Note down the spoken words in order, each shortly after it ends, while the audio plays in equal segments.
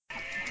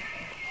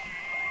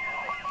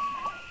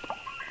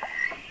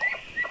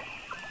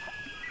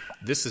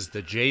This is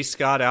the J.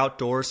 Scott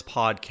Outdoors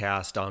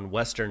podcast on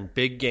Western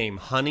big game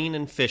hunting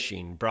and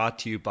fishing, brought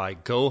to you by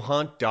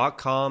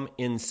GoHunt.com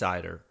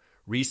Insider.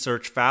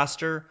 Research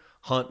faster,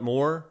 hunt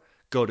more.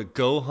 Go to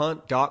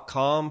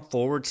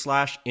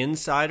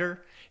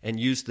GoHunt.com/insider and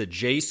use the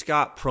J.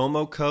 Scott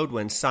promo code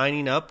when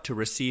signing up to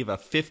receive a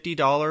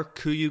 $50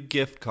 KUIU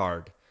gift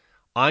card.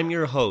 I'm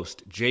your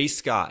host, J.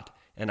 Scott,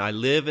 and I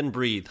live and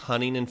breathe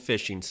hunting and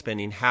fishing,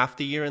 spending half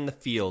the year in the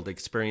field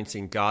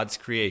experiencing God's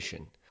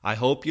creation. I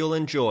hope you'll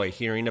enjoy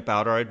hearing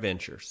about our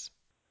adventures.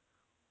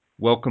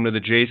 Welcome to the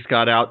J.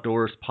 Scott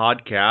Outdoors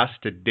podcast.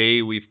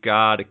 Today we've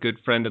got a good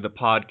friend of the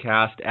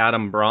podcast,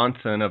 Adam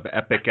Bronson of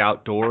Epic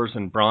Outdoors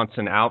and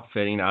Bronson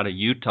Outfitting out of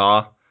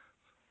Utah.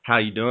 How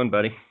you doing,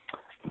 buddy?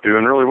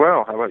 Doing really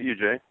well. How about you,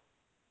 Jay?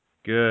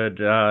 Good.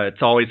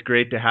 It's always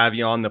great to have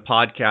you on the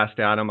podcast,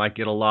 Adam. I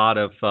get a lot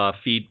of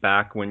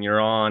feedback when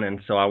you're on, and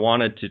so I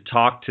wanted to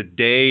talk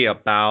today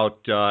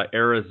about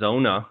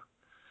Arizona.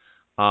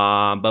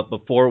 But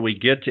before we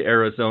get to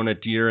Arizona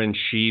deer and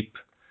sheep,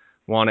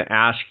 want to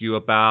ask you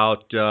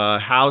about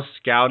how's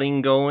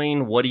scouting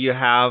going? What do you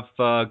have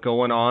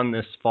going on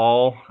this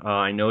fall?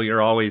 I know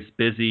you're always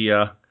busy,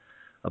 a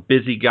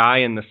busy guy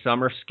in the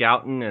summer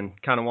scouting, and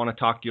kind of want to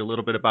talk to you a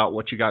little bit about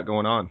what you got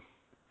going on.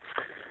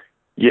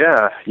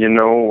 Yeah,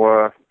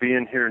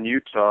 being here in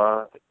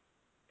Utah,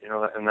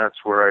 and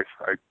that's where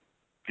I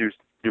do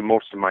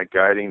most of my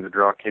guiding. The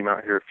draw came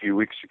out here a few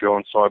weeks ago,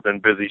 and so I've been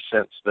busy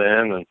since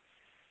then,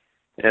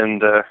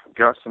 and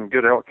got some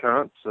good elk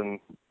hunts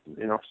and,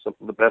 some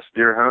of the best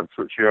deer hunts,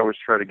 which you always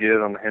try to get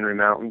on the Henry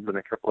Mountains, and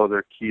a couple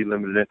other key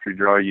limited entry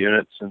draw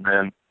units, and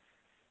then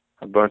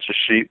a bunch of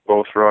sheep,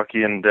 both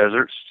rocky and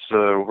deserts.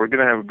 So we're going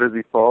to have a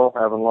busy fall,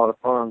 having a lot of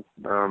fun,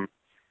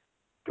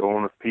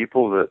 going with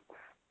people that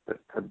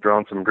have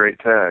drawn some great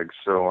tags.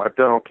 So I've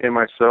done okay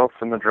myself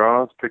in the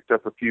draws, picked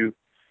up a few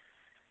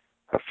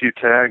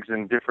tags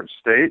in different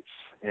states,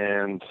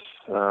 and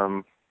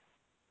so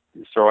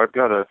I've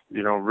got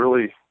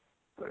really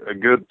a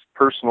good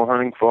personal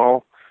hunting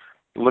fall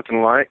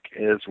looking like,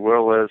 as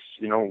well as,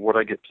 what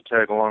I get to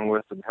tag along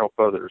with and help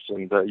others.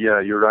 And yeah,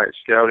 you're right.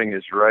 Scouting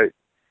is right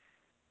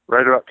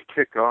about to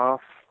kick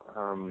off.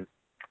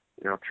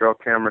 Trail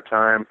camera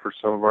time for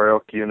some of our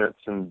elk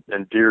units and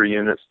deer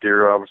units.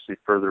 Deer are obviously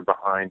further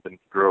behind in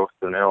growth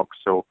than elk,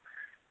 so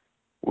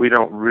we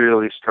don't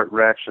really start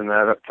ratcheting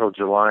that up till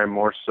July,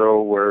 more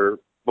so, where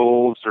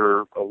bulls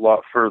are a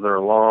lot further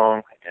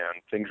along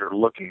and things are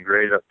looking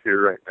great up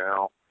here right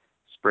now.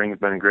 Spring's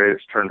been great.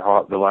 It's turned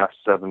hot the last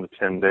 7 to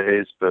 10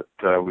 days, but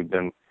we've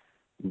been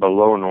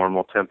below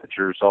normal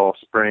temperatures all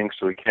spring,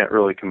 so we can't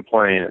really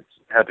complain. It's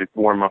had to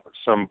warm up at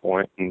some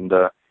point, and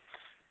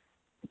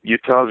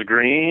Utah's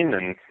green,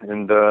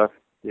 and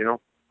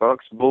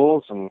bucks,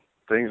 bulls, and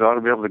things ought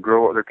to be able to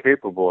grow what they're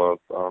capable of.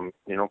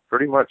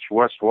 Pretty much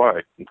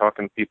west-wide. I'm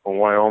talking to people in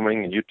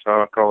Wyoming and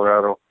Utah,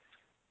 Colorado,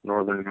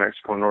 northern New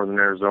Mexico, northern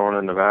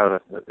Arizona, Nevada.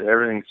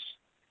 Everything's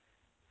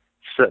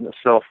setting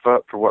itself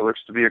up for what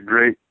looks to be a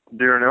great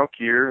deer and elk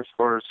year as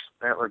far as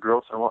antler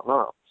growth and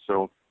whatnot.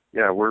 So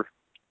yeah, we're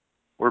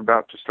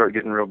about to start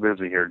getting real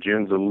busy here.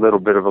 June's a little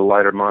bit of a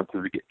lighter month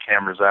as we get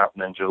cameras out,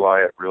 and then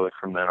July,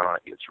 from then on,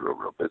 it gets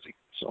real busy.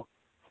 So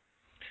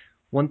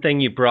one thing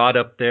you brought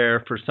up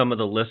there for some of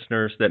the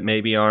listeners that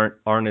maybe aren't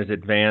as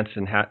advanced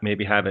and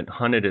maybe haven't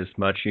hunted as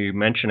much, you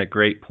mentioned a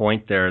great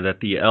point there,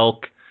 that the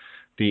elk,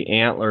 the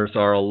antlers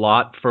are a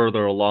lot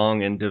further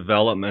along in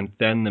development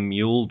than the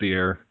mule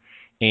deer.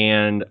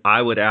 And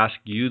I would ask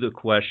you the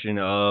question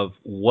of,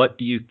 what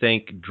do you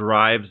think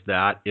drives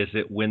that? Is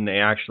it when they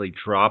actually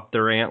drop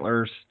their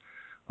antlers?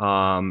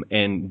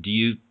 And do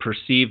you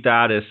perceive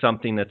that as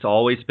something that's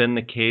always been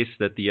the case,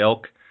 that the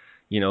elk,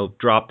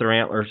 drop their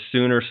antlers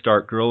sooner,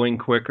 start growing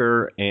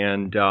quicker,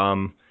 and,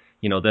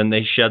 then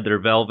they shed their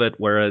velvet,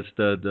 whereas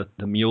the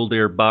mule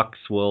deer bucks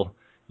will,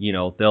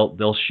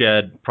 they'll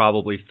shed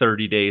probably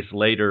 30 days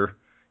later,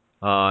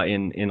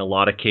 in a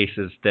lot of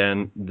cases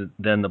than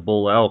the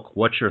bull elk.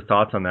 What's your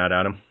thoughts on that,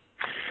 Adam?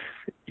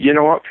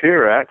 Up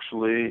here,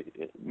 actually,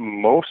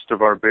 most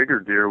of our bigger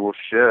deer will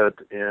shed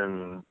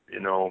in,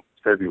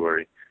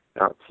 February.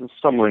 Now,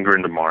 some linger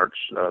into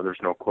March, there's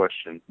no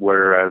question,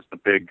 whereas the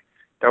big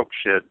elk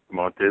shed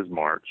month is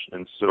March.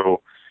 And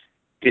so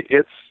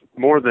it's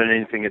more than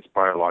anything, it's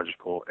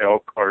biological.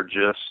 Elk are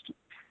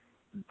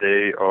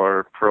they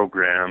are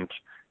programmed.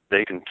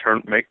 They can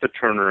make the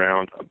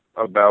turnaround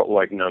about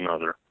like none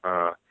other.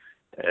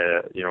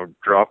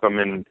 Drop them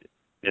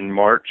in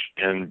March,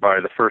 and by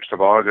the 1st of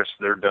August,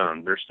 they're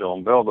done. They're still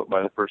in velvet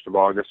by the 1st of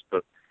August,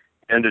 but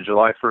end of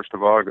July, 1st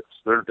of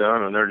August, they're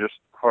done, and they're just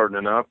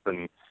hardening up,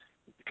 and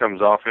it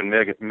comes off in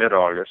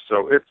mid-August.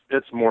 So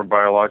it's more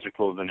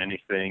biological than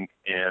anything,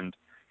 and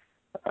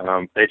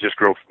they just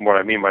grow. What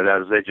I mean by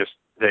that is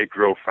they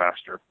grow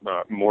faster,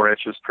 more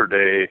inches per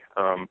day,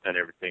 and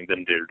everything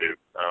than deer do.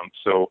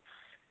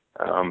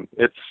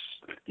 It's,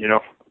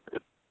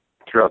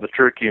 throughout the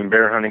turkey and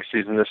bear hunting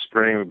season this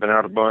spring, we've been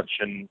out a bunch,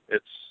 and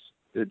it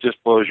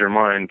just blows your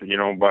mind,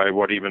 by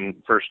what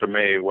even 1st of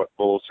May, what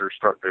bulls are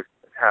starting to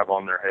have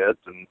on their heads.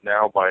 And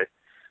now by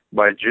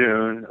by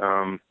June,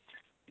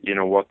 you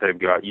know, what they've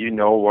got. You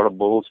know what a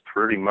bull's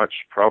pretty much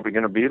probably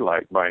going to be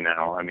like by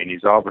now. I mean,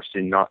 he's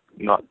obviously not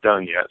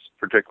done yet,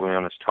 particularly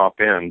on his top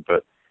end,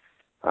 but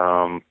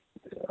I'm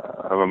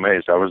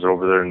amazed. I was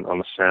over there on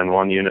the San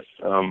Juan unit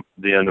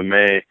the end of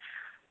May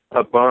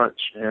a bunch,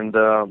 and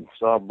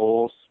saw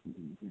bulls,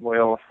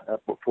 well, at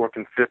fourth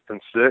and fifth and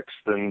sixth,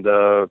 and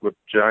with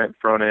giant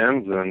front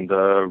ends, and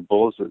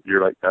bulls that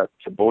you're like, that's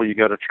a bull you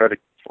got to try to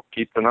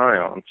keep an eye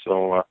on.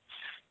 So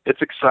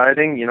it's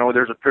exciting. You know,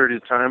 there's a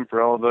period of time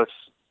for all of us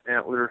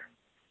antler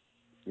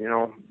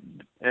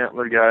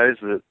guys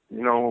that,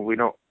 you know, we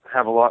don't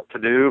have a lot to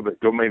do but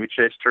go maybe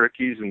chase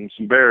turkeys and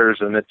some bears,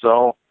 and it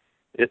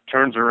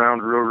turns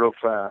around real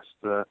fast,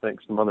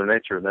 thanks to Mother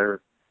Nature.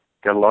 They're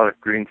got a lot of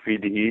green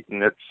feed to eat,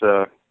 and it's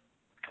the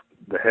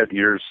head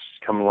years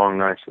come along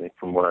nicely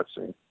from what I've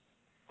seen.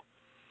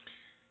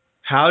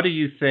 How do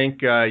you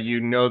think, you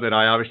know that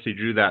I obviously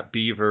drew that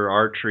beaver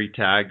archery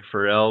tag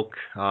for elk.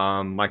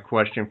 My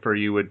question for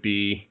you would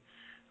be,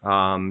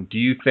 do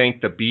you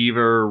think the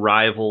beaver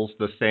rivals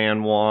the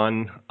San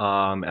Juan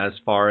as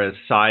far as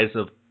size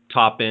of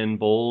top-end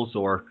bulls,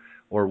 or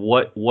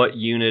what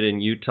unit in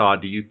Utah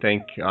do you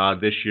think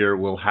this year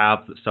will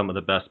have some of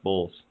the best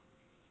bulls?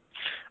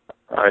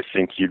 I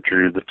think you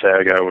drew the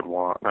tag I would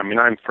want. I mean,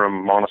 I'm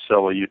from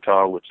Monticello,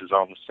 Utah, which is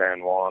on the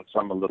San Juan, so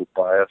I'm a little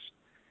biased.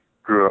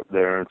 Grew up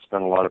there and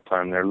spent a lot of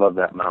time there. Love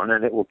that mountain,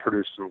 and it will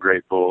produce some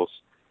great bulls.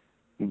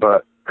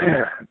 But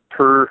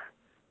per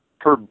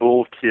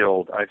bull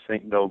killed, I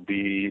think there'll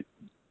be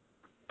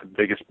the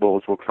biggest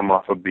bulls will come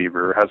off of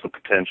beaver. It has the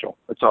potential.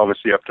 It's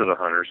obviously up to the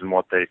hunters and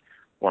what they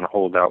want to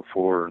hold out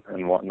for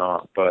and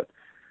whatnot. But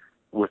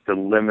with the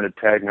limited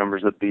tag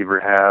numbers that beaver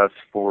has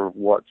for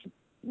what's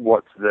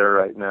there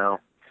right now,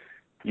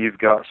 you've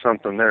got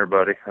something there,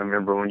 buddy. I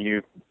remember when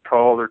you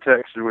called or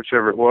texted,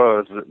 whichever it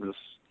was just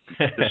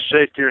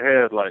shake your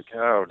head like,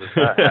 how does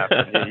that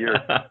happen?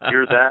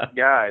 You're that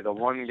guy, the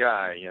one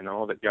guy, you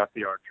know, that got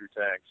the archery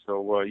tag.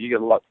 So you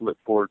get a lot to look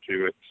forward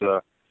to.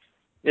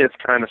 It's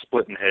kind of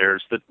splitting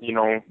hairs, that, you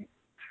know,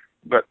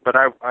 but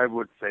I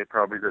would say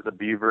probably that the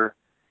beaver,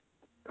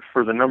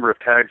 for the number of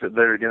tags that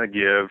they're going to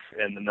give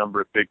and the number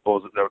of big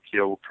bulls that they'll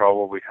kill, will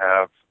probably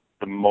have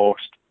the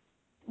most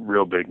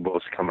real big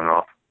bulls coming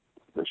off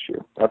this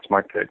year. That's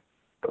my pick,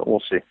 but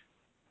we'll see.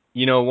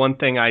 You know, one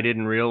thing I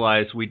didn't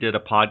realize, we did a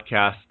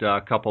podcast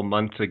a couple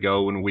months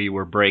ago when we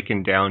were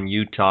breaking down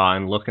Utah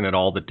and looking at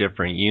all the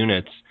different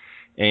units,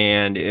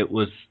 and it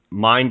was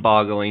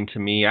mind-boggling to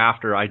me.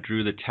 After I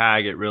drew the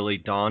tag, it really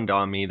dawned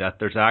on me that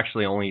there's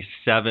actually only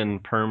 7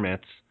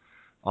 permits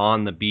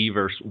on the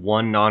beavers,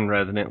 1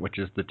 non-resident, which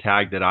is the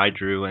tag that I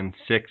drew, and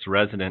 6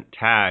 resident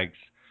tags.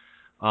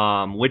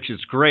 Which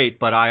is great,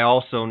 but I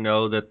also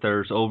know that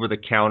there's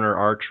over-the-counter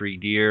archery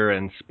deer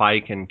and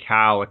spike and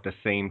cow at the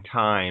same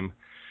time,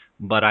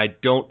 but I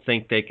don't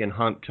think they can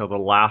hunt till the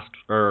last,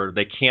 or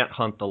they can't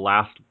hunt the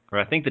last, or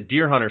I think the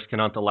deer hunters can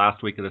hunt the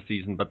last week of the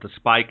season, but the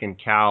spike and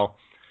cow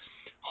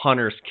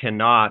hunters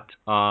cannot.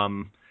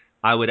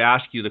 I would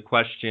ask you the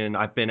question,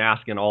 I've been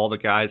asking all the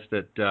guys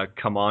that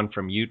come on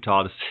from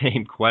Utah the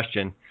same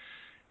question.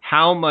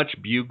 How much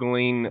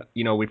bugling,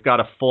 you know, we've got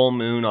a full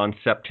moon on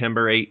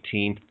September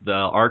 18th. The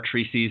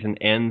archery season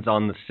ends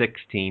on the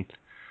 16th.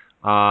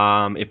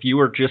 If you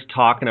were just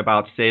talking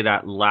about, say,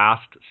 that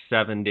last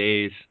 7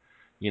 days,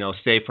 you know,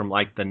 say from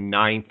like the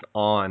 9th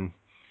on,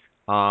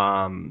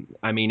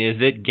 I mean,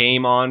 is it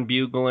game on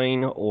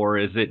bugling, or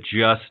is it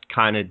just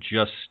kind of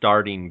just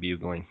starting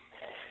bugling?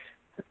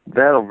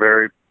 That'll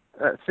vary.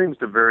 That seems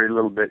to vary a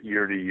little bit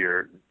year to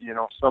year. You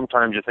know,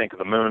 sometimes you think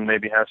the moon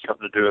maybe has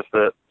something to do with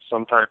it.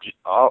 Sometimes,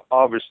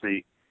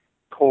 obviously,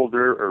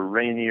 colder or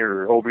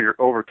rainier or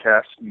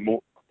overcast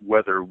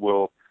weather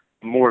will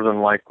more than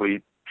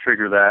likely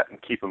trigger that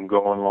and keep them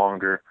going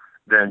longer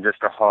than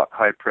just a hot,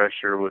 high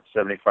pressure with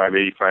 75,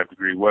 85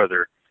 degree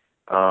weather.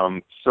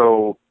 But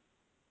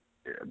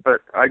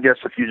I guess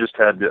if you just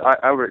had to,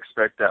 I would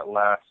expect that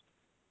last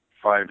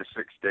 5 to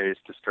 6 days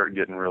to start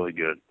getting really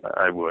good.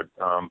 I would.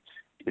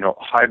 You know,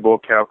 high bull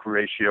calc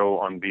ratio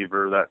on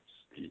beaver, that's,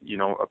 you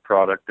know, a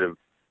product of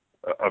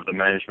the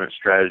management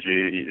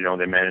strategy. You know,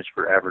 they manage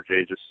for average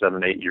age of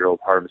 7, 8-year-old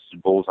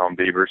harvested bulls on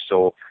beaver,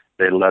 so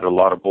they let a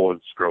lot of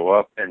bulls grow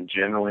up. And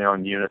generally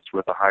on units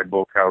with a high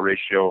bull cow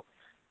ratio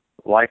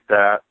like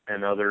that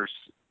and others,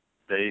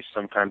 they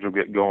sometimes will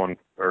get going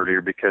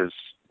earlier because,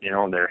 you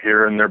know, they're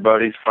hearing their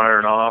buddies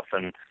firing off,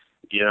 and,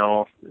 you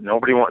know,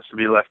 nobody wants to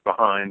be left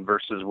behind,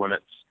 versus when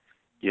it's,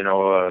 you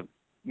know,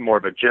 more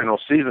of a general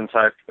season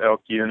type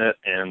elk unit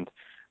and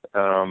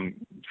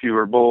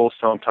fewer bulls.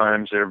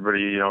 Sometimes everybody,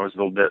 you know, is a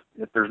little bit,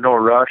 if there's no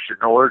rush or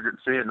no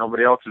urgency and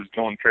nobody else is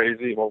going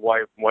crazy, well,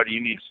 why do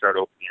you need to start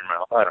opening your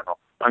mouth? I don't know.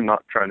 I'm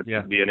not trying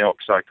to be an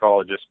elk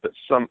psychologist, but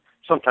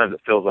sometimes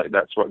it feels like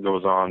that's what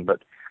goes on.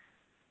 But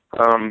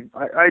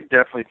I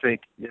definitely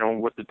think, you know,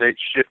 with the dates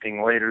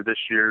shifting later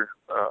this year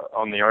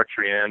on the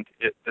archery end,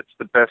 it's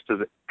the best as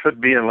it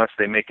could be, unless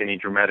they make any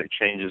dramatic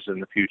changes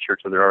in the future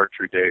to their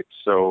archery dates.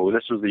 So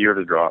this was the year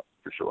to drop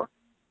for sure.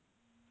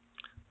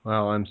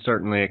 Well, I'm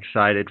certainly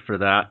excited for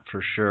that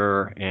for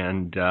sure.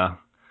 And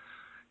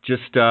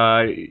just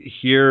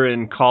here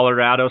in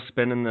Colorado,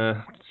 spending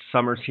the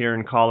summers here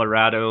in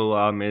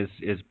Colorado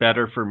is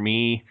better for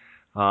me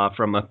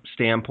from a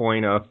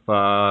standpoint of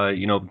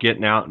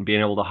getting out and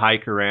being able to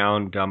hike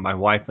around. My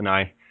wife and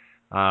I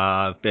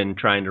have been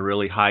trying to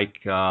really hike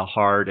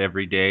hard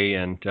every day,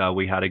 and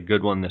we had a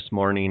good one this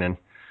morning.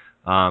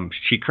 And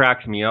she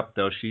cracks me up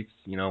though. She's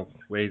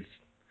weighs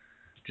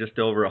just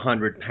over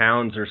 100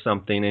 pounds or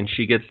something, and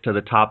she gets to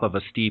the top of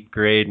a steep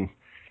grade and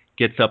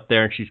gets up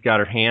there, and she's got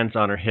her hands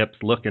on her hips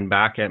looking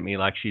back at me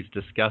like she's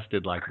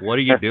disgusted, like, what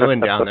are you doing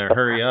down there?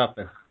 Hurry up.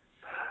 And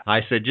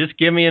I said, just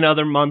give me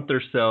another month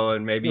or so,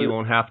 and maybe you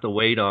won't have to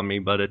wait on me.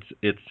 But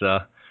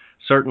it's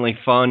certainly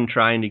fun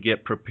trying to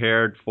get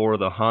prepared for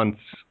the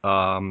hunts.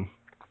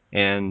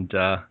 And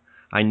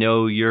I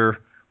know you're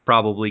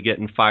probably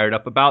getting fired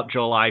up. About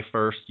July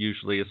 1st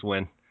usually is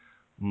when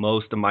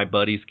most of my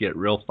buddies get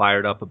real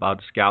fired up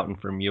about scouting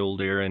for mule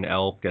deer and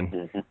elk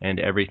and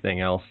everything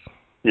else.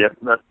 Yep,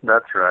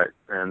 that's right.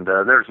 And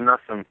there's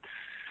nothing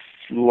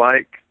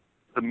like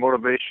the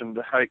motivation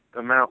to hike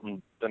a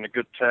mountain than a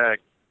good tag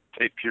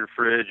taped to your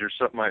fridge or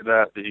something like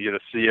that you get to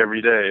see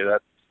every day.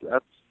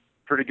 That's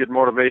pretty good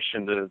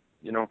motivation to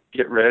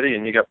get ready,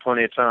 and you got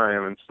plenty of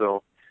time. And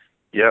so,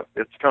 yep,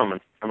 it's coming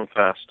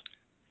fast.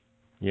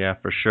 Yeah,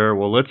 for sure.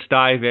 Well, let's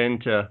dive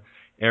into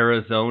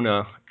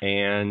Arizona,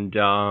 and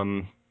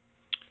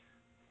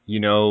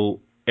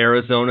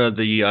Arizona,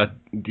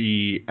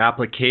 the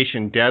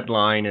application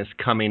deadline is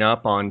coming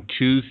up on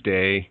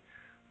Tuesday,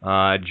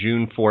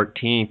 June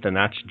 14th, and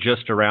that's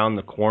just around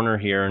the corner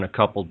here in a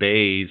couple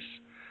days.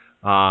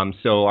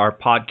 So our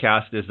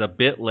podcast is a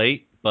bit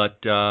late, but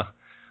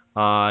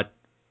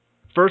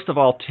first of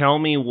all, tell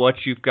me what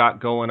you've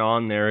got going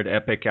on there at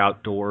Epic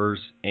Outdoors,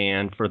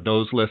 and for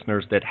those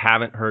listeners that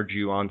haven't heard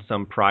you on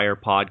some prior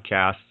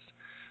podcasts,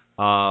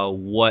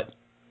 what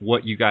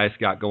you guys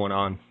got going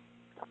on.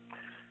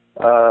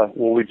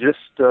 Well, we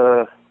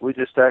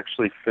just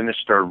actually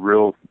finished our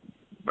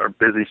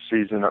busy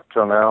season up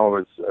till now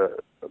is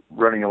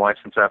running a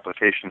license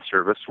application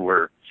service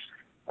where,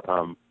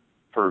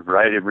 for a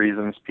variety of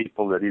reasons,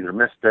 people that either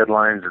miss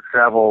deadlines or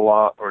travel a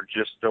lot or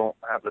just don't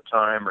have the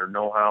time or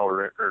know-how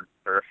or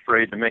are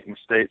afraid to make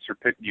mistakes or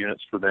pick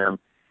units for them,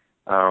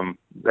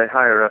 they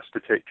hire us to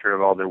take care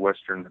of all their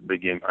Western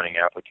big game hunting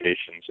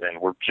applications. And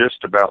we're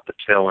just about the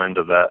tail end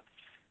of that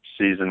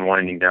season,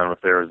 winding down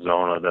with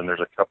Arizona. Then there's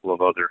a couple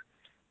of other,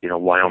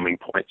 Wyoming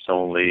points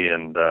only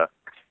and,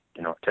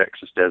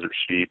 Texas desert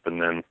sheep,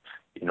 and then,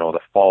 the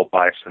fall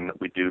bison that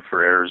we do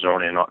for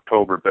Arizona in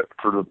October. But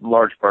for the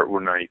large part,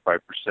 we're 95%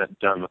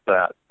 done with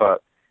that.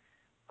 But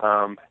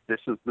this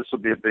will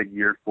be a big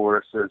year for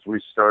us as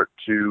we start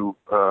to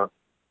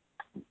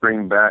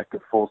bring back a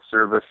full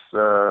service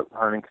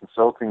hunting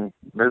consulting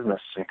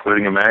business,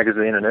 including a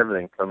magazine and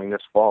everything, coming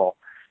this fall.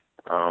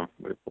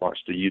 We've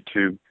launched a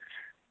YouTube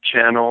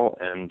channel,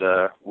 and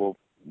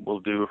we'll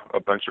do a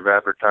bunch of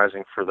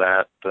advertising for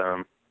that.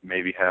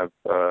 Maybe have,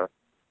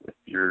 if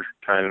you're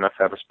kind enough,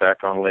 have us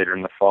back on later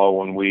in the fall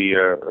when we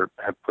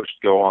have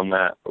pushed go on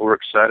that. But we're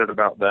excited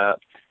about that.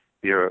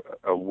 Be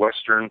a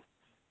Western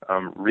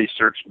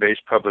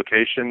research-based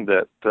publication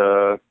that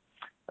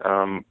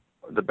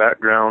the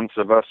backgrounds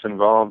of us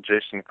involved,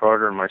 Jason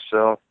Carter and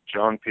myself,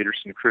 John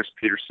Peterson, Chris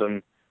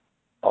Peterson,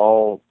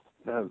 all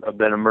have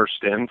been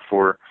immersed in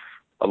for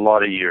a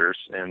lot of years,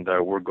 and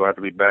we're glad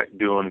to be back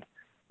doing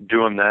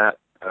that.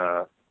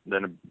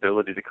 Then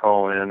ability to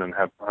call in and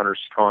have hunters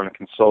call in and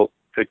consult,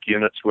 pick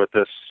units with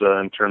us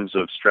in terms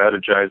of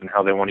strategizing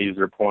how they want to use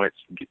their points.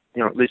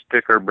 At least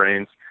pick our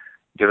brains,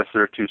 get us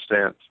their 2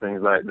 cents,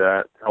 things like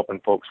that. Helping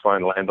folks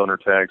find landowner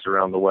tags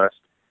around the West,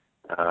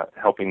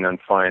 helping them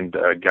find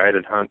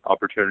guided hunt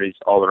opportunities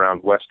all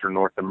around Western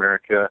North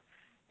America.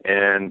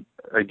 And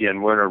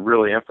again, we're going to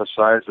really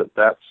emphasize that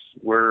that's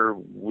where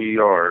we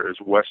are, is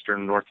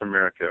Western North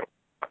America.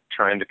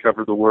 Trying to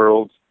cover the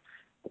world.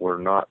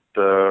 We're not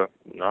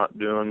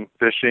doing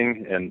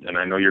fishing, and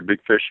I know you're a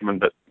big fisherman,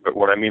 but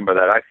what I mean by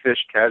that, I fish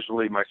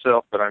casually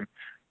myself, but I'm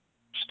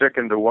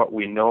sticking to what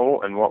we know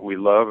and what we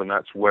love, and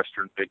that's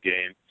Western big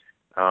game.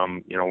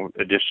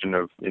 Addition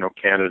of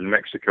Canada and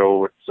Mexico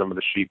with some of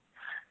the sheep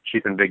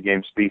and big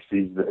game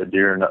species, the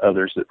deer and the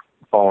others that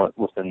fall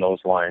within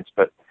those lines.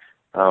 But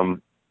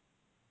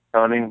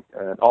hunting,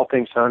 all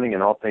things hunting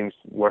and all things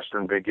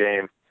Western big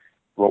game,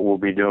 what we'll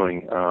be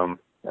doing,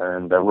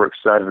 and we're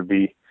excited to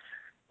be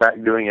back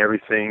doing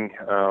everything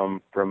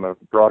from a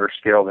broader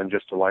scale than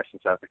just a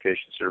license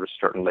application service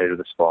starting later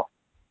this fall.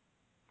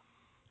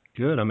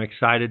 Good. I'm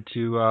excited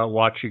to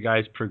watch you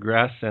guys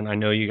progress, and I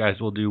know you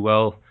guys will do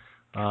well.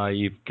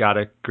 You've got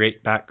a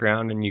great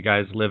background, and you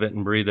guys live it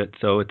and breathe it,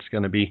 so it's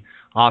going to be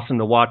awesome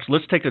to watch.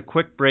 Let's take a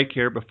quick break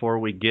here before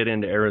we get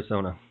into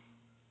Arizona.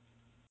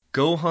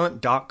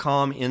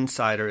 GoHunt.com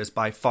Insider is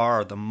by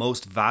far the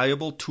most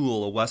valuable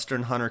tool a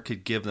Western hunter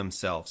could give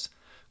themselves.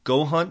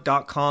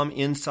 GoHunt.com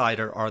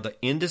Insider are the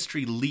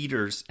industry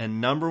leaders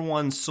and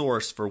 #1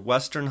 source for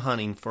Western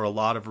hunting for a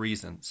lot of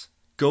reasons.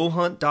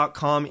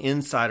 GoHunt.com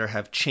Insider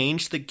have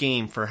changed the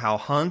game for how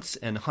hunts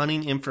and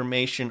hunting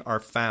information are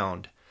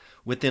found.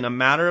 Within a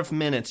matter of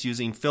minutes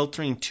using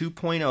Filtering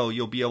 2.0,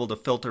 you'll be able to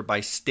filter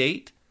by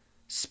state,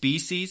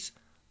 species,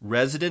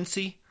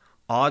 residency,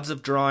 odds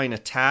of drawing a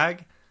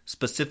tag,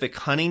 specific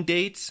hunting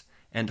dates,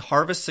 and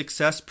harvest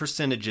success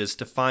percentages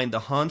to find the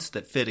hunts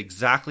that fit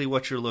exactly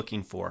what you're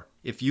looking for.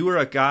 If you are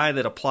a guy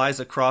that applies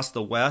across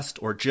the West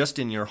or just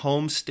in your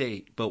home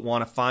state but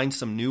want to find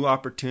some new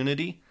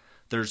opportunity,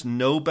 there's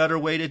no better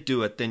way to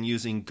do it than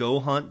using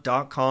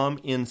GoHunt.com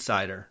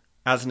Insider.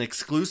 As an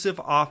exclusive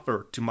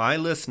offer to my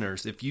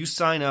listeners, if you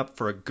sign up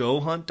for a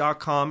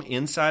GoHunt.com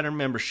Insider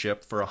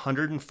membership for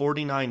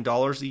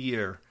 $149 a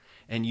year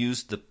and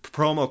use the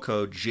promo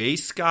code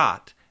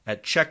JScott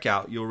at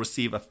checkout, you'll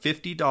receive a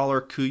 $50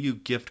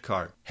 KUIU gift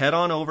card. Head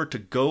on over to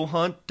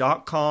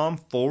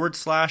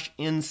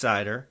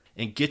GoHunt.com/insider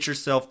and get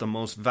yourself the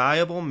most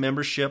valuable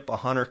membership a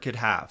hunter could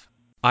have.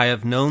 I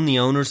have known the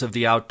owners of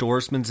the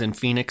Outdoorsmans in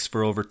Phoenix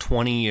for over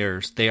 20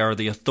 years. They are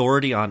the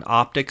authority on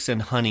optics and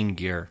hunting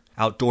gear.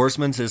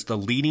 Outdoorsmans is the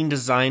leading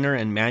designer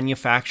and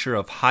manufacturer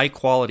of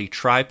high-quality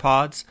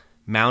tripods,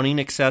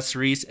 mounting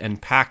accessories,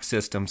 and pack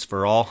systems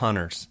for all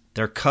hunters.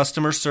 Their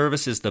customer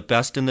service is the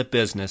best in the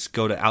business.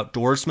 Go to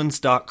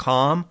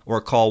outdoorsmans.com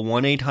or call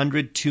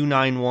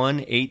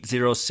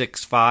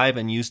 1-800-291-8065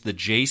 and use the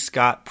J.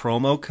 Scott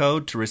promo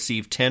code to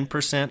receive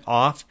 10%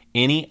 off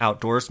any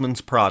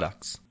Outdoorsmans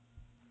products.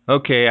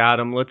 Okay,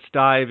 Adam, let's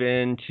dive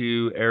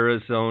into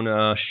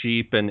Arizona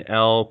sheep and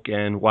elk,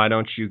 and why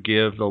don't you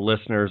give the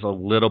listeners a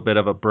little bit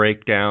of a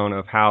breakdown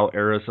of how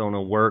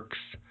Arizona works,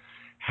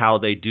 how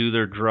they do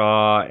their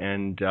draw,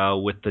 and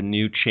with the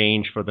new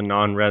change for the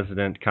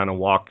non-resident, kind of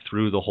walk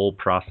through the whole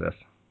process.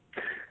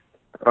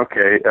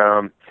 Okay.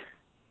 The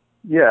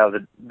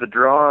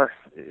draw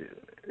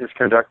is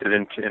conducted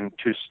in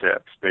two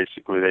steps.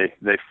 Basically,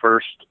 they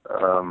first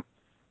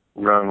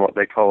run what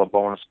they call a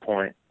bonus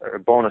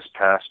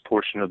pass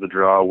portion of the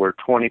draw, where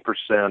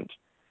 20%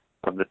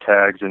 of the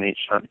tags in each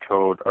hunt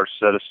code are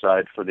set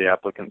aside for the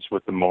applicants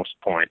with the most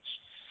points.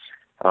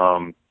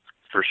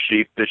 For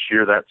sheep this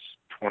year, that's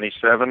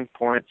 27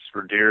 points.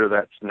 For deer,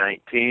 that's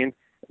 19.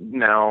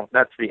 Now,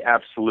 that's the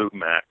absolute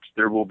max.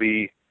 There will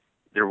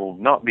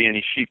not be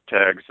any sheep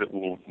tags that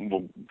will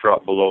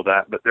drop below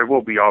that, but there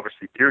will be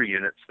obviously deer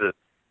units that,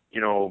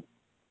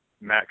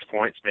 max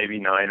points, maybe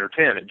 9 or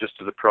 10. It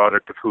just is a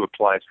product of who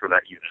applies for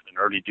that unit. An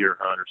early deer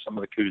hunt or some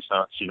of the coos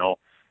hunts,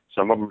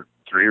 some of them are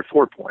 3 or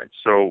 4 points.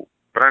 So,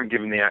 but I'm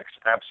giving the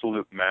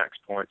absolute max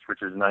points,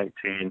 which is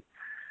 19,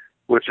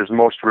 which is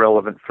most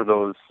relevant for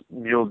those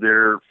mule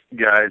deer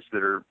guys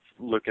that are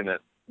looking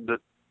at the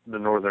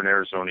northern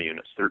Arizona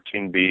units,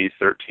 13B,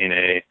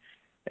 13A,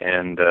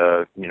 and,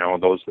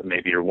 those that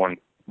maybe are 1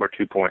 or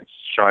 2 points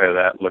shy of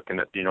that, looking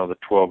at, the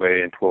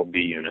 12A and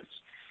 12B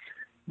units.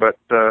 But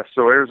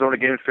so Arizona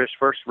Game and Fish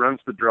first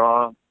runs the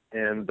draw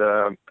and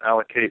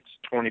allocates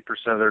 20%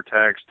 of their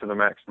tags to the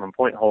maximum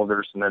point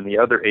holders, and then the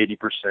other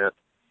 80%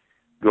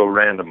 go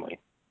randomly.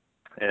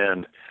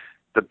 And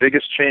the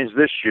biggest change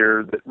this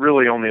year that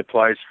really only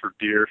applies for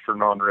deer for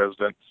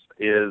non-residents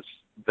is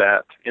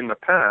that in the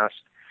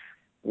past,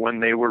 when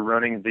they were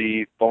running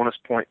the bonus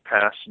point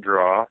pass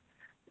draw,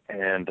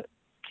 and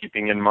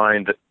keeping in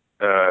mind that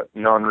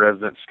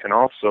non-residents can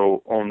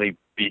also only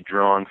be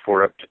drawn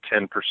for up to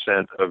 10%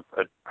 of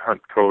a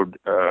hunt code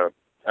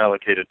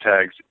allocated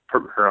tags per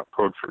hunt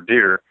code for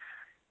deer.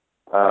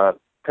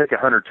 Take a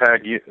 100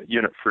 tag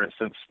unit, for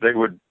instance. They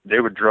would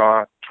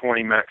draw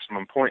 20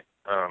 maximum point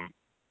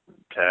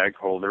tag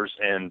holders,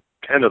 and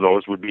 10 of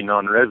those would be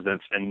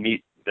non-residents and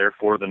meet,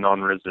 therefore, the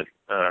non-resident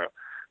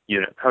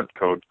unit hunt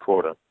code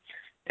quota,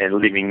 and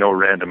leaving no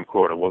random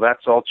quota. Well,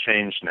 that's all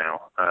changed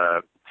now.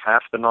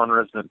 Half the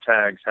non-resident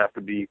tags have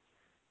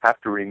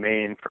to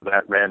remain for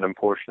that random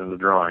portion of the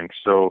drawing.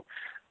 So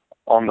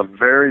on the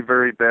very,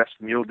 very best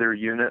mule deer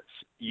units,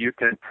 you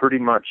can pretty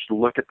much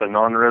look at the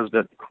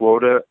non-resident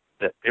quota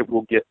that it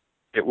will get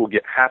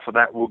half of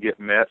that will get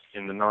met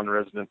in the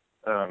non-resident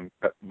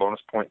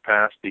bonus point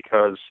pass,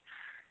 because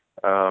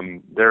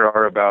there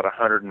are about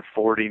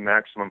 140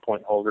 maximum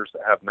point holders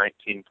that have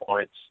 19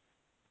 points.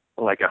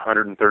 Like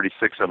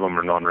 136 of them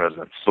are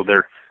non-residents. So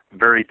they're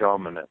very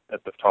dominant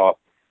at the top.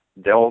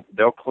 They'll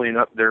clean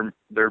up their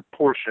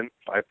portion,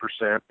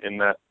 5% in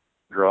that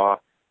draw.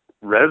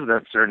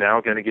 Residents are now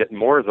going to get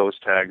more of those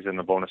tags in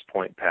the bonus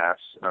point pass,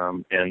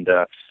 and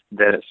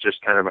then it's just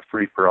kind of a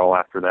free-for-all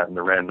after that in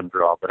the random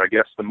draw. But I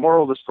guess the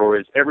moral of the story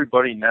is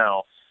everybody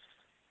now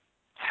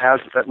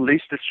has at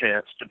least a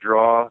chance to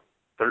draw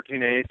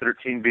 13A,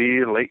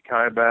 13B, late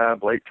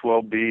Kaibab, late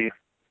 12B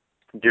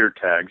deer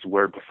tags,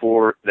 where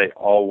before they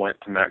all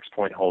went to max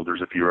point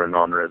holders if you were a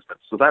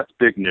non-resident. So that's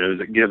big news.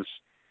 It gives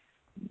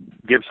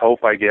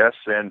hope, I guess.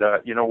 And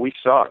we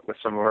saw it with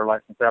some of our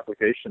license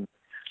application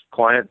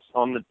clients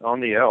on the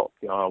elk.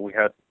 We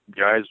had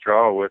guys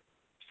draw with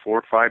 4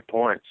 or 5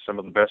 points, some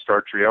of the best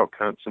archery elk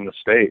hunts in the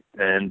state,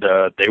 and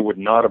they would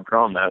not have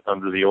drawn that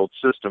under the old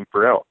system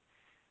for elk.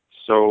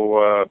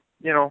 So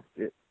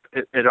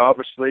it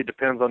obviously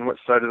depends on what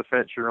side of the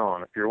fence you're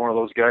on. If you're one of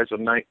those guys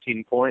with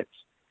 19 points,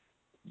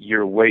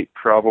 your wait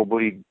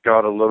probably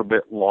got a little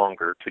bit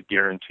longer to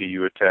guarantee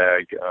you a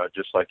tag,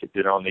 just like it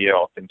did on the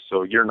elk, and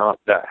so you're not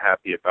that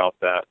happy about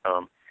that.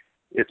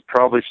 It's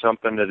probably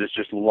something that is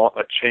just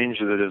a change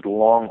that is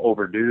long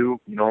overdue.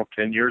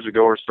 10 years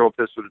ago or so, if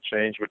this would have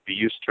changed, would be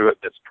used to it.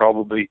 That's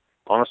probably,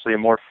 honestly, a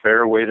more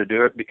fair way to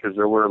do it, because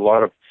there were a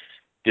lot of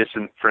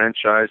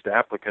disenfranchised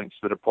applicants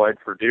that applied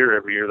for deer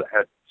every year that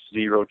had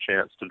zero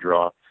chance to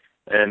draw.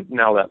 And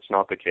now that's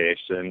not the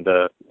case. And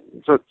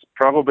so it's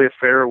probably a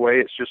fair way.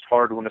 It's just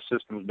hard when a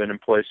system's been in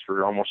place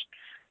for almost,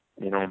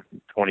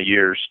 20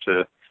 years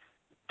to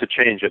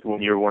change it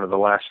when you're one of the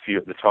last few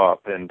at the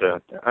top. And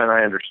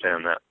I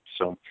understand that.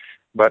 So,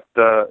 but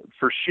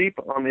for sheep,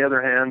 on the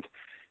other hand,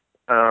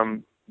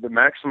 the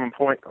maximum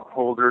point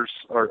holders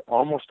are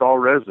almost all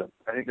resident.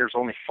 I think there's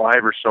only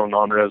 5 or so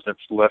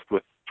non-residents left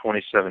with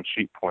 27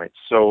 sheep points.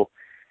 So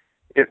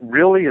it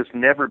really has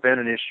never been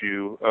an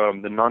issue,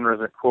 the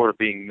non-resident quota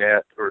being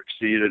met or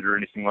exceeded or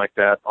anything like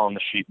that on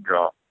the sheep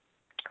draw.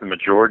 The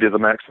majority of the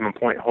maximum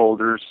point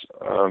holders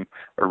are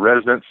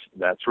residents.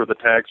 That's where the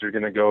tags are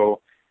going to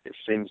go. It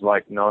seems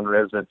like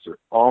non-residents are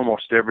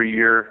almost every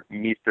year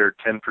meet their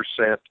 10%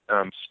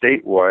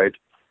 statewide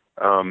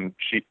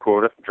sheep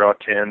quota, draw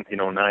 10,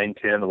 9,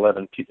 10,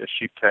 11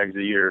 sheep tags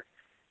a year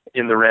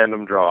in the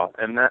random draw.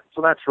 And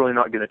so that's really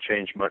not going to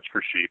change much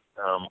for sheep.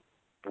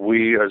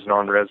 We as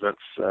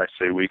non-residents, I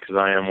say we because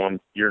I am one,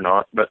 you're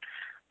not, but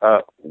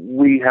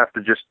we have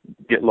to just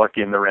get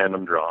lucky in the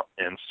random draw.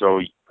 And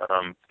so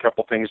a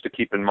couple things to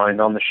keep in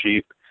mind on the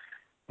sheep.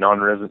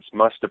 Non-residents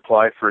must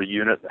apply for a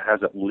unit that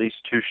has at least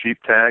 2 sheep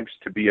tags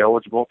to be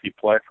eligible. If you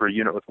apply for a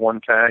unit with 1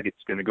 tag,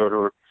 it's going to go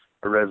to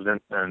a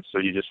resident, and so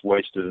you just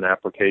wasted an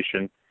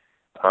application.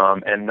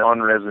 And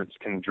non-residents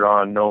can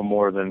draw no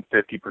more than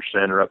 50%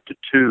 or up to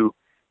 2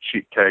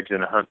 sheep tags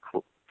in a hunt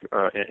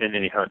in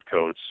any hunt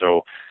code.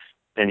 So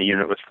any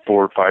unit with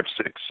 4, 5,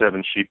 6,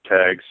 7 sheep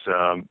tags,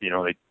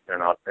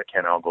 they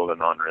can't all go to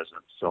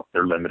non-residents, so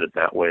they're limited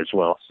that way as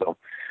well. So,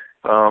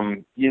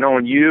 and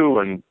you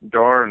and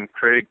Dar and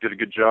Craig did a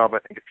good job, I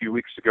think, a few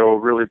weeks ago,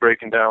 really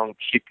breaking down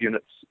sheep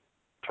units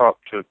top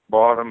to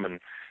bottom and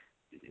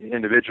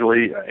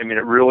individually. I mean,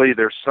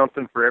 there's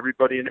something for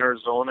everybody in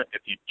Arizona.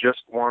 If you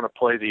just want to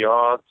play the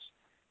odds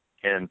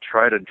and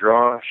try to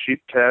draw a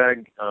sheep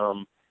tag,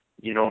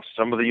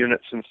 some of the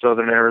units in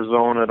southern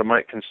Arizona that I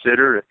might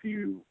consider, if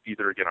you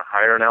either are going to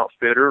hire an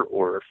outfitter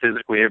or are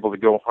physically able to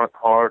go hunt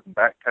hard and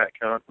backpack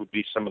hunt, would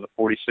be some of the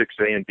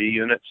 46A and B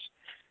units.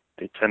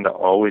 They tend to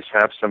always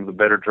have some of the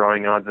better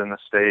drawing odds in the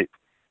state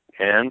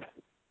and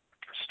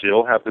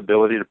still have the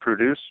ability to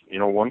produce,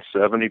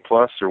 170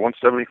 plus or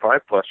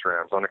 175 plus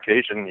rams. On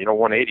occasion,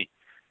 180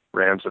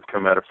 rams have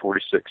come out of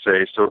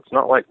 46A. So it's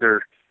not like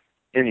they're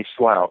any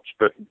slouch,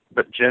 but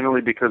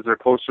generally, because they're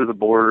closer to the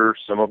border,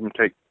 some of them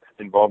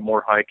involve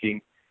more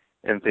hiking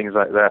and things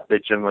like that, they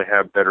generally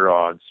have better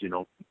odds.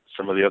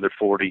 Some of the other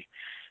 40,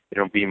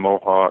 B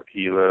Mohawk,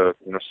 Gila,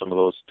 some of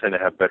those tend to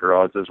have better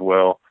odds as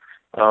well.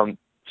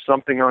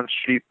 Something on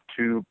sheep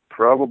to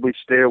probably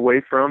stay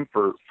away from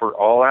for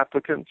all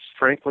applicants,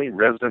 frankly,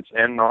 residents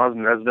and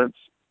non-residents,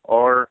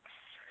 are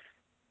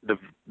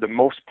the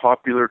most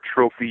popular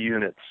trophy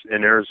units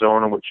in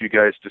Arizona, which you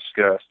guys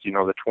discussed,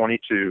 the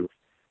 22,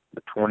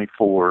 the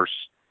 24s,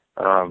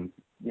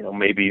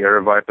 maybe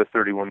Aravaipa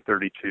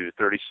 3132,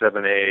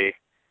 37A,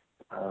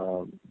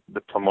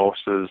 the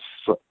Plomosas.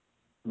 So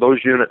those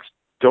units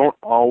don't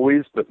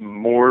always, but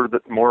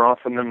more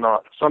often than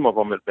not, some of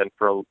them have been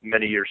for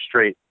many years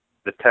straight.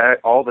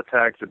 All the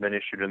tags have been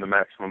issued in the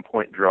maximum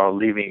point draw,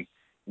 leaving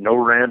no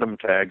random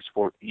tags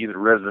for either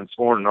residents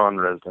or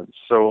non-residents.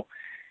 So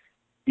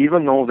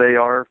even though they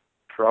are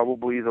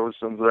probably, those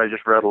ones that I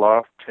just rattled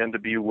off, tend to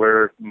be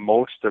where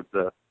most of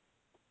the,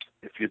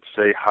 if you'd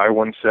say, high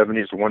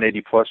 170s,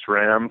 180 plus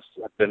rams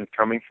have been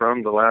coming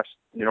from the last,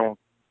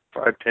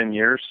 5-10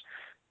 years,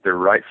 they're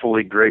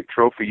rightfully great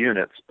trophy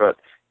units. But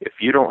if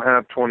you don't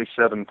have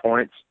 27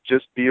 points,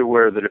 just be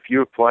aware that if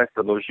you apply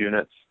for those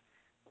units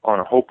on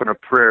a hope and a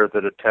prayer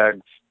that a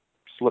tag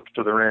slips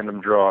to the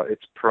random draw,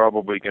 it's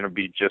probably going to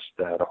be just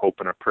that, a hope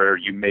and a prayer.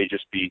 You may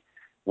just be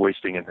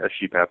wasting a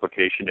sheep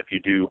application if you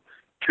do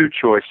 2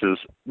 choices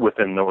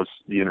within those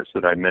units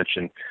that I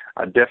mentioned.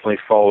 I definitely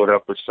follow it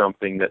up with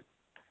something that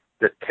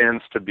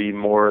tends to be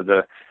more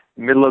the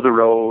middle of the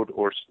road,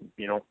 or,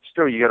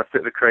 still you got to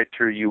fit the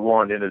criteria you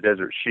want in a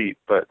desert sheep,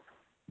 but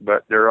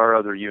there are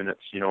other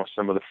units,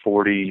 some of the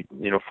 40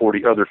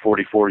 other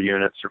 44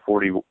 units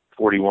or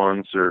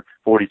 41s or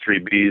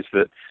 43Bs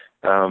that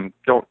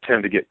don't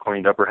tend to get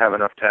cleaned up or have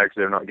enough tags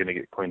they're not going to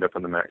get cleaned up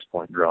in the max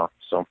point draw.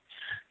 So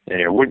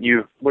anyway, wouldn't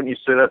you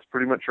say that's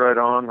pretty much right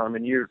on? I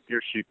mean, you're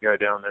a sheep guy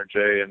down there,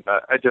 Jay, and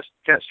I just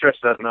can't stress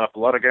that enough. A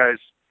lot of guys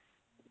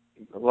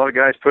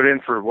put in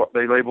for what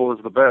they label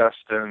as the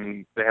best,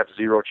 and they have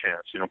zero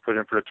chance. Put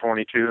in for a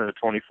 22 and a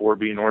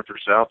 24B north or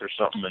south or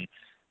something, and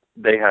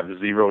they have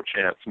zero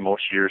chance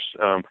most years.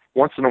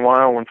 Once in a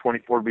while, when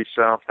 24B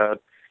South had,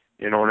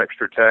 an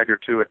extra tag or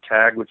two, a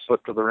tag would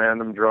slip to the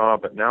random draw.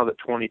 But now that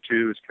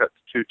 22 is cut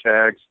to 2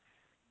 tags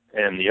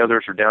and the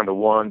others are down to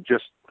 1,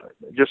 just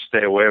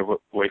stay away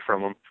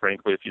from them,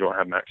 frankly, if you don't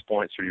have max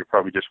points, or you're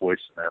probably just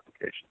wasting the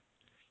application.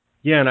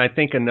 Yeah, and I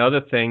think another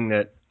thing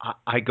that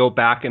I go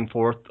back and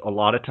forth a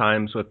lot of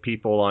times with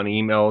people on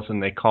emails,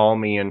 and they call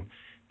me and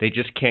they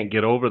just can't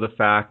get over the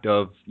fact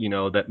of,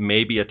 that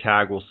maybe a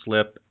tag will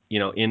slip,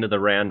 into the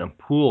random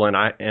pool. And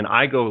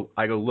I go,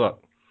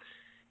 look,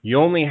 you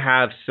only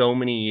have so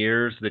many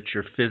years that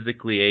you're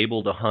physically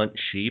able to hunt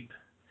sheep.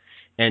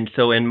 And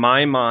so in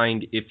my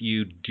mind, if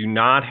you do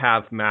not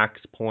have max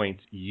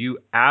points, you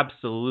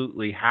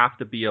absolutely have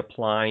to be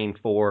applying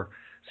for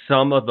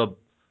some of the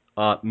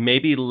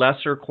maybe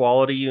lesser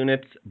quality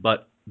units,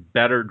 but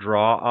better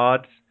draw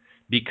odds,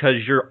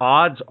 because your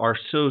odds are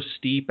so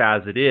steep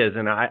as it is.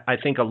 And I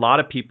think a lot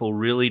of people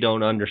really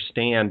don't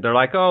understand. They're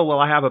like, oh, well,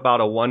 I have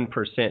about a 1%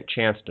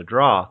 chance to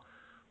draw.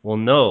 Well,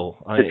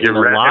 no. If you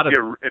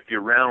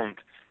round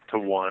to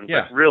 1,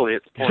 yeah. But really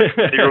it's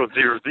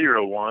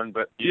 0.0001,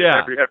 but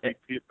yeah.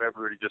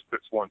 everybody just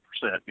puts 1%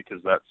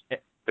 because that's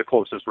the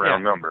closest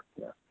round number.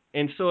 Yeah.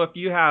 And so if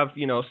you have,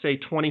 say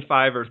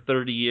 25 or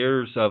 30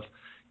 years of,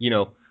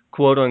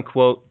 quote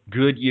unquote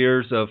good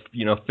years of,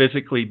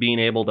 physically being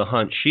able to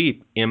hunt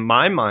sheep, in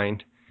my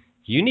mind,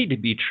 you need to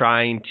be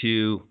trying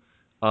to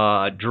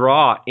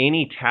draw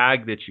any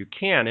tag that you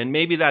can. And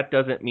maybe that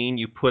doesn't mean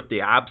you put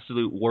the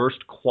absolute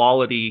worst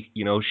quality,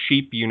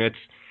 sheep units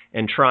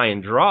and try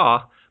and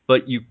draw,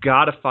 but you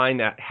got to find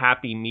that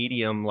happy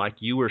medium, like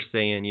you were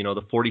saying,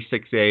 the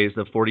 46As,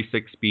 the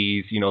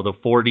 46Bs, the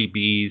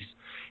 40Bs,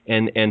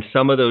 and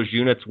some of those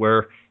units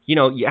where,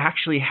 you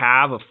actually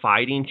have a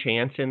fighting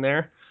chance in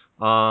there.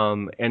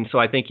 And so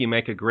I think you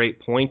make a great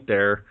point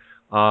there.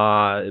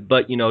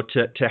 But,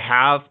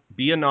 to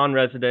be a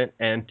non-resident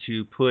and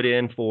to put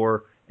in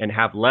for and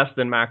have less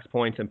than max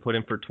points and put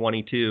in for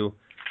 22,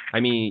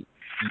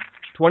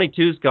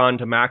 22's gone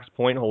to max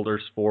point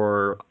holders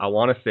for, I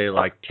want to say,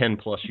 like 10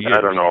 plus years.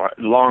 I don't know,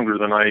 longer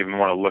than I even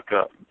want to look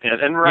up,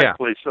 and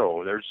rightfully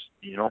so. There's,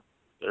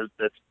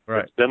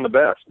 it's been the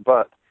best.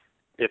 But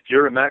if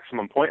you're a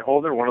maximum point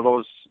holder, one of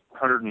those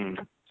 100 and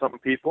something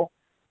people,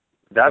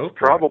 that's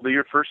probably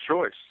your first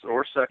choice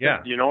or second.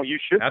 Yeah. You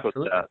should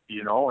Absolutely. put that.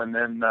 And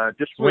then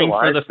just swing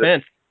realize for the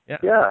fence.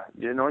 Yeah,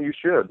 you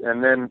should.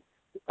 And then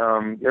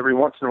every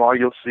once in a while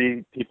you'll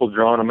see people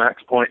drawing a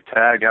max point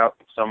tag out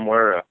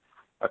somewhere,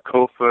 a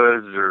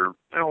Kofas or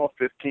a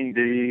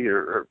 15D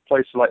or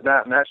places like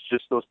that, and that's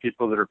just those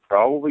people that are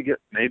probably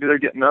maybe they're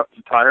getting up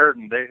and tired,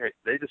 and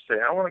they just say,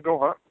 I want to go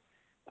hunt.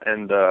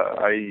 And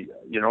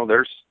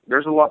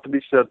there's a lot to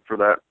be said for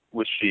that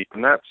with sheep,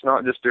 and that's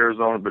not just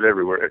Arizona but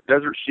everywhere.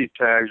 Desert sheep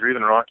tags or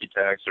even Rocky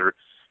tags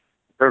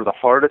they're the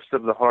hardest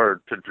of the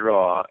hard to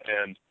draw,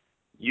 and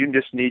you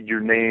just need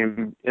your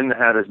name in the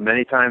hat as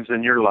many times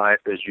in your life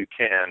as you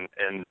can,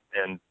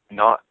 and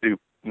not do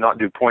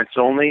points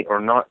only,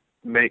 or not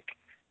make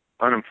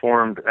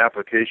uninformed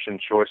application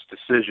choice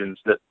decisions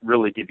that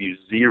really give you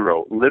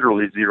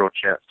literally zero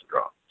chance to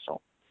draw.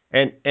 So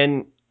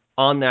and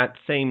on that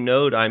same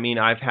note,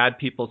 I've had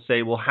people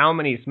say, well, how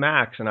many is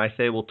max? And I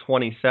say, well,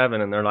 27.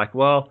 And they're like,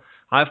 well,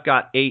 I've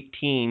got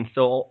 18.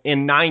 So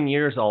in 9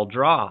 years, I'll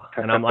draw.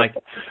 And I'm like,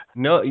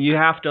 no, you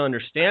have to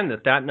understand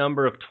that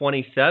number of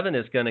 27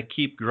 is going to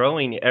keep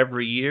growing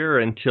every year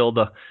until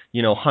the,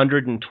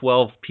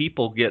 112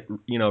 people get,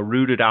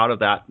 rooted out of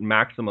that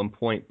maximum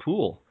point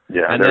pool.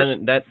 Yeah, and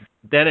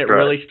then it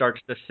really starts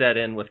to set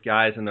in with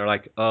guys, and they're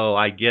like, oh,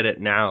 I get it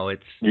now.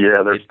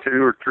 There's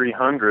 200 or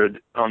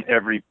 300 on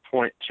every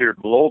point tier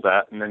below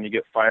that, and then you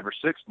get 5 or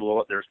 6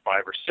 below it. There's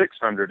 500 or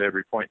 600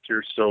 every point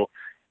tier. So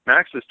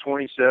max is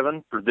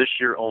 27 for this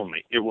year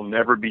only. It will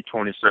never be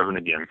 27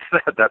 again.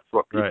 That's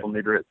what people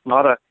need to.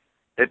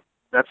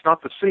 That's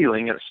not the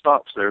ceiling. It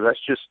stops there. That's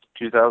just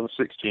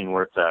 2016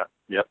 where it's at.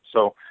 Yep.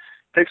 So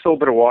it takes a little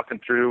bit of walking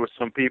through with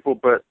some people,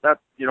 but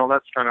that's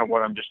kind of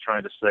what I'm just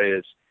trying to say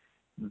is,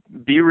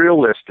 be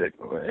realistic.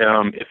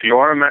 If you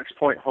are a max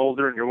point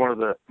holder and you're one of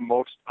the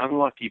most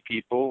unlucky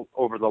people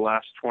over the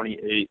last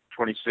 28,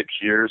 26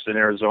 years in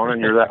Arizona,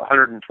 and you're that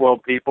 112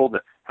 people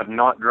that have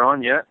not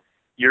drawn yet,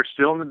 you're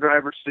still in the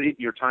driver's seat.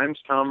 Your time's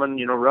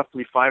coming,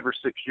 roughly 5 or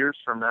 6 years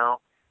from now,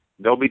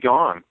 they'll be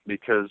gone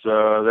because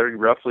they're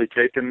roughly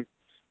taking,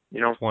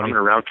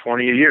 around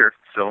 20 a year.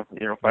 So,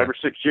 5 or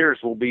 6 years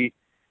will be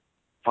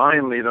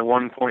finally the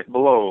 1 point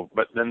below.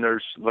 But then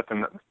there's,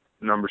 looking at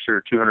numbers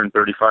here,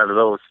 235 of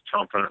those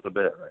chomping at the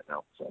bit right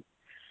now. So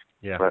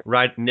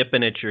right,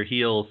 nipping at your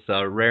heels,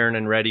 raring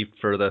and ready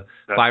for the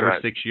 5 or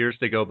 6 years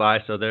to go by,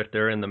 so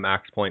they're in the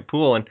max point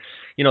pool. And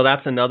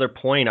that's another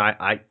point.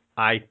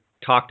 I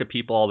talk to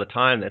people all the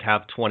time that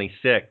have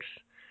 26,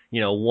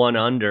 one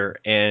under,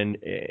 and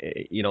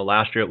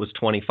last year it was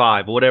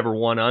 25, whatever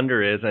one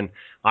under is, and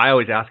I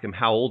always ask them,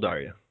 how old are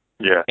you?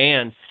 Yeah.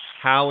 And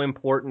how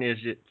important is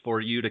it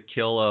for you to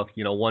kill a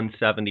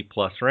 170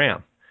 plus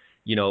ram?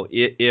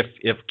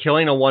 If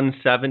killing a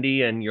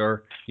 170 and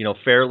you're,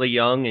 fairly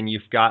young and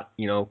you've got,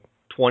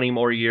 20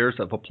 more years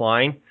of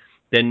applying,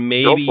 then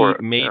Go for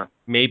it.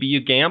 maybe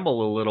you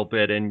gamble a little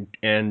bit and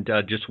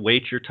just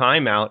wait your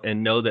time out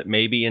and know that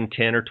maybe in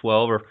 10 or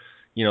 12 or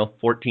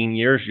 14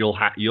 years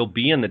you'll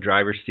be in the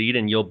driver's seat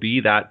and you'll be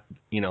that,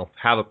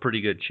 have a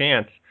pretty good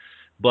chance.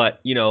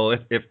 But,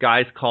 if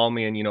guys call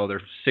me and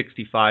they're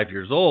 65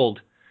 years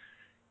old,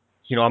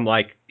 I'm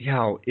like,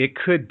 it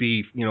could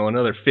be,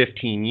 another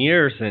 15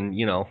 years. And,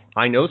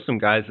 I know some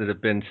guys that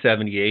have been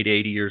 78,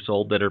 80 years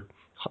old that are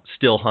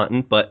still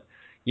hunting, but,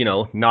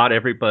 not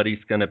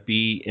everybody's going to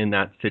be in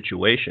that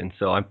situation.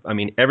 So, I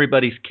mean,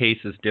 everybody's case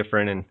is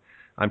different, and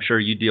I'm sure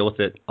you deal with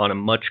it on a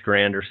much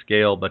grander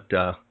scale. But,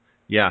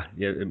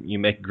 you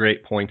make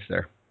great points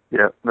there.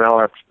 Yeah,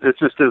 well, it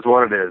just is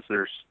what it is.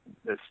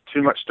 It's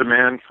too much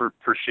demand for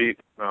sheep.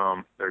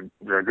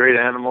 They're great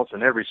animals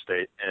in every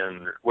state,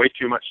 and there's way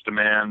too much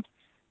demand.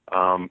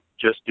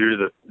 Just due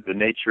to the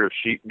nature of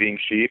sheep being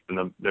sheep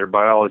and their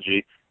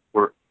biology,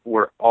 we're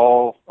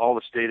all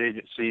the state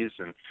agencies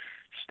and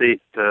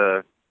state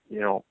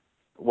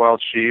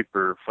wild sheep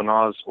or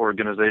FNAWS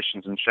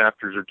organizations and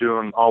chapters are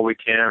doing all we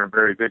can, are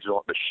very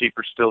vigilant, but sheep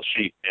are still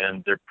sheep,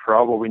 and they're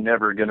probably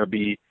never going to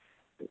be,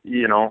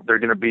 they're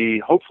going to be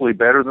hopefully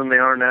better than they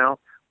are now,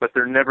 but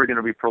they're never going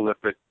to be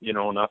prolific,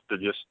 enough to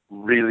just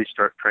really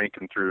start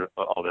cranking through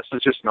all this.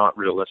 It's just not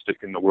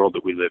realistic in the world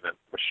that we live in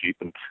with sheep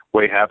and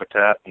way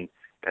habitat and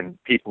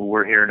people.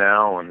 We're here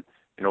now, and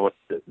with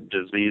the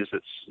disease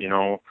that's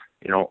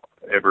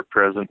ever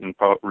present and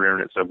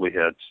rearing its ugly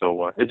head.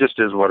 So it just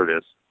is what it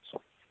is.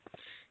 So.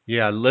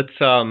 Yeah, let's.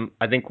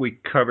 I think we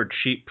covered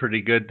sheep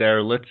pretty good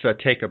there. Let's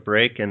take a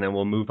break and then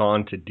we'll move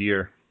on to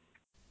deer.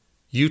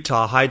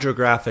 Utah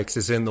Hydrographics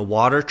is in the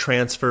water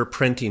transfer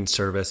printing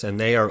service, and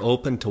they are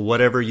open to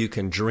whatever you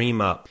can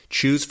dream up.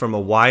 Choose from a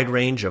wide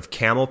range of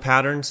camo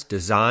patterns,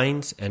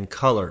 designs, and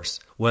colors.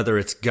 Whether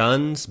it's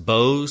guns,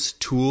 bows,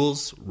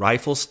 tools,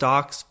 rifle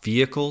stocks,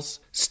 vehicles,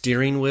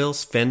 steering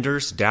wheels,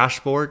 fenders,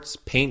 dashboards,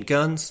 paint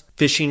guns,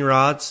 fishing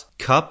rods,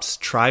 cups,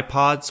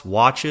 tripods,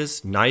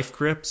 watches, knife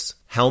grips,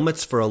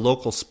 helmets for a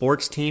local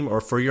sports team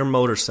or for your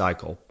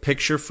motorcycle,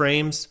 picture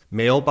frames,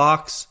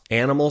 mailbox,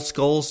 animal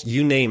skulls,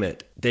 you name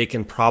it, they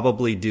can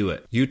probably do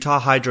it. Utah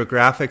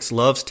Hydrographics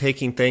loves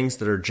taking things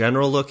that are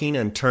general looking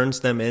and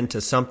turns them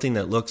into something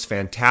that looks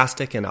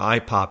fantastic and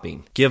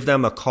eye-popping. Give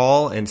them a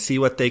call and see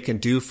what they can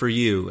do for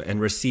you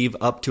and receive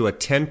up to a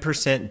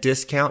 10%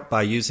 discount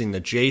by using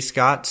the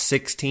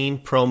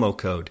JScott16 promo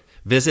code.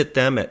 Visit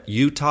them at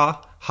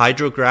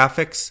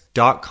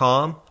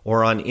utahhydrographics.com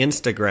or on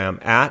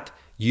Instagram at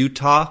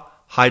Utah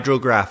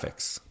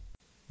Hydrographics.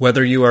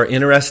 Whether you are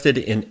interested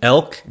in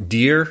elk,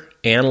 deer,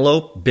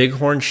 antelope,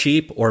 bighorn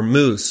sheep, or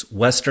moose,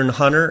 Western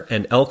Hunter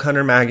and Elk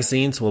Hunter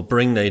magazines will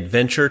bring the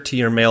adventure to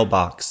your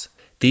mailbox.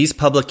 These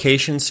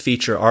publications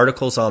feature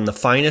articles on the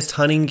finest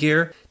hunting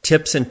gear,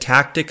 tips and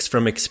tactics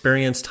from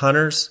experienced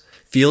hunters,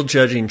 field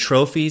judging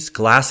trophies,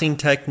 glassing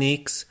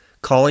techniques,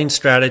 calling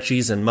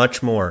strategies, and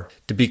much more.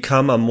 To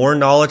become a more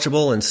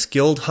knowledgeable and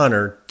skilled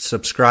hunter,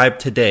 subscribe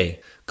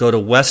today. Go to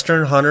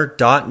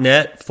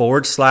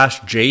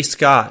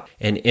westernhunter.net/JScott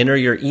and enter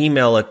your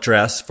email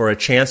address for a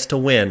chance to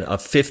win a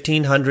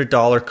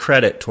 $1,500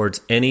 credit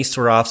towards any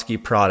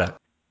Swarovski product.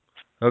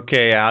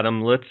 Okay,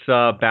 Adam, let's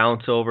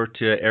bounce over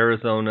to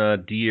Arizona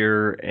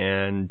deer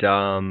and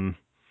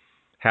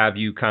have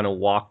you kind of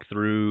walk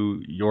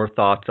through your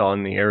thoughts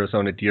on the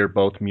Arizona deer,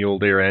 both mule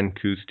deer and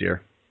Coues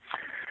deer.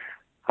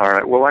 All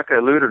right. Well, like I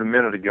alluded a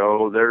minute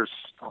ago, there's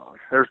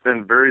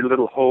been very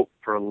little hope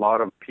for a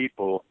lot of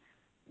people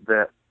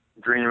that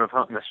dream of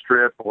hunting the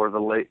Strip or the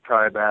Lake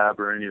Kaibab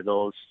or any of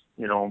those,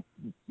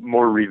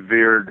 more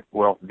revered,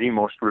 the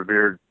most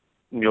revered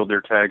mule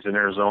deer tags in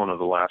Arizona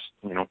the last,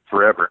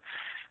 forever,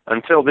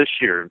 until this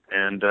year.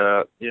 And,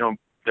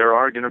 there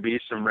are going to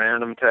be some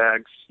random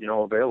tags,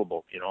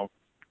 available,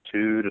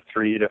 2 to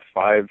 3 to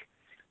 5,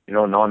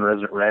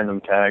 non-resident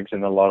random tags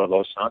in a lot of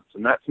those hunts.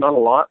 And that's not a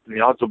lot.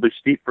 The odds will be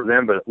steep for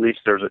them, but at least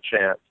there's a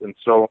chance. And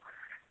so,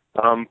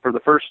 for the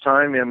first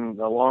time in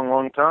a long,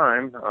 long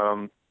time,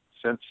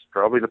 since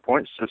probably the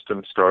point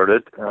system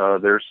started,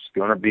 there's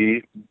going to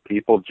be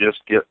people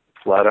just get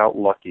flat out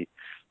lucky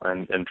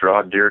and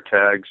draw deer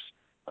tags,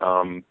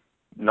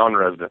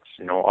 non-residents.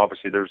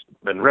 Obviously there's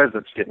been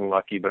residents getting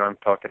lucky, but I'm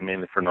talking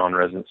mainly for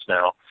non-residents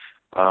now.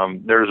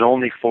 There's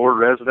only 4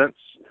 residents.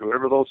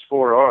 Whoever those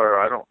 4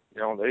 are,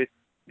 they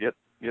get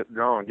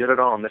going, get it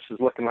on. This is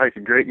looking like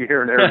a great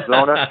year in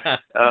Arizona.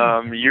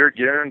 You're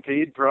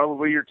guaranteed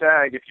probably your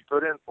tag if you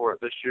put in for it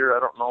this year. I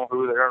don't know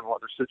who they are and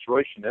what their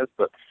situation is,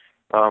 but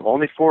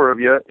only 4 of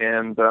you,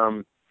 and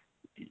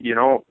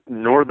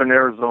northern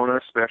Arizona,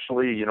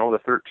 especially, the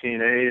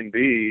 13A and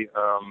B,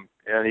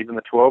 and even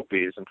the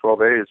 12Bs and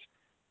 12As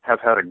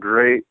have had a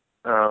great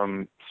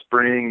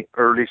spring,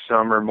 early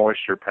summer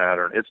moisture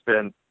pattern. It's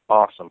been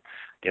awesome.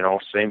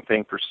 Same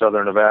thing for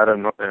southern Nevada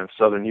and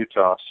southern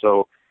Utah.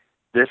 So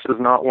this is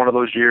not one of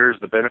those years.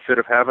 The benefit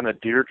of having a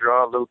deer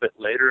draw a little bit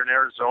later in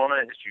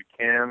Arizona is you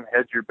can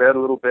hedge your bet a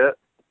little bit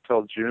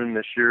until June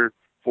this year,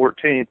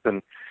 14th,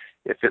 and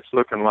if it's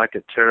looking like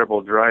a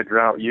terrible dry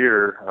drought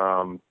year,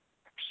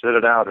 sit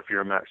it out if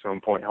you're a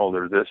maximum point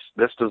holder. This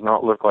does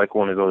not look like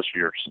one of those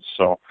years.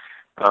 So,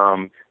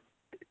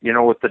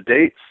 with the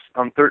dates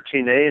on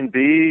 13A and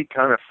B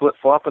kind of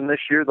flip-flopping this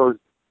year, those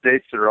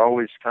dates are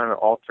always kind of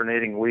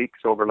alternating weeks,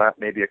 overlap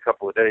maybe a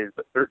couple of days.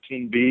 But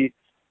 13B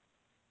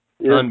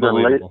is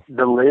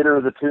the later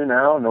of the two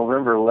now,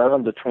 November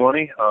 11 to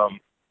 20.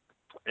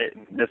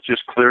 It's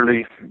just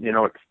clearly,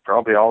 it's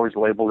probably always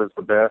labeled as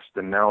the best,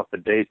 and now with the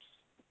dates,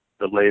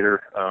 the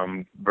later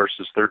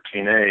versus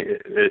 13A,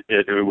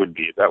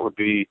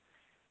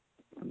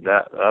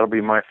 that'll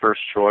be my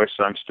first choice.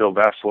 I'm still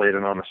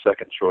vacillating on the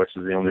second choice.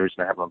 Is the only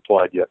reason I haven't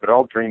applied yet. But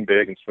I'll dream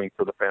big and swing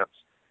for the fence.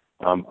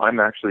 I'm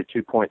actually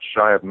 2 points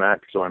shy of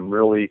max, so I'm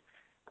really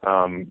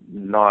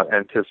not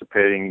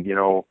anticipating,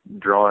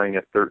 drawing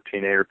a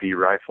 13A or B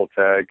rifle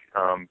tag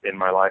in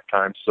my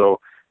lifetime. So,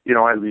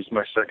 I lose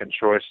my second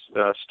choice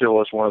still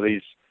as one of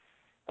these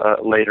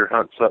later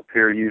hunts up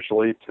here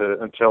usually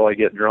until I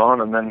get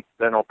drawn, and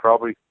then I'll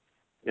probably,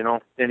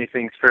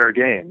 anything's fair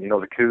game,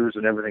 the coups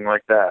and everything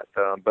like that.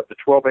 But the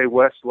 12A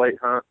West late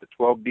hunt, the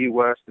 12B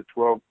West, the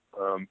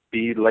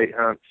 12B late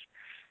hunts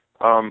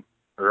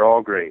are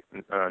all great.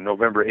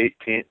 November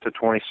 18th to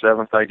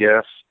 27th, I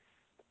guess,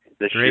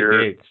 this great year.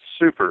 Dates.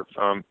 Super.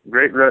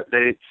 Great rut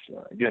dates.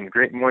 Again,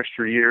 great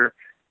moisture year.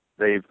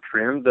 They've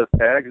trimmed the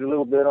tags a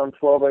little bit on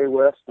 12A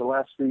West the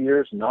last few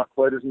years. Not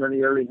quite as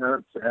many early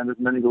hunts and as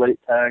many late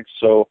tags.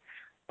 So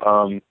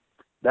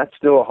that's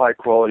still a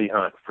high-quality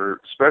hunt,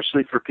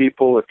 especially for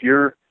people. If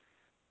you're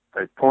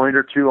a point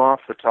or two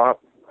off the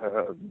top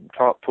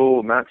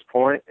pool max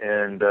point,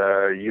 and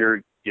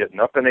you're getting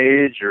up in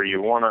age, or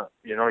you want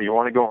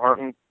to go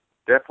hunting,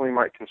 definitely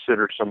might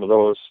consider some of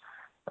those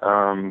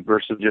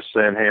versus just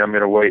saying, hey, I'm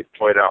going to wait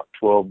out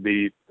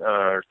 12B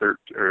or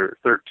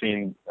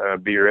 13B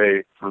or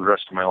A for the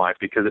rest of my life,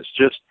 because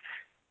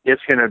they're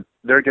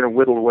going to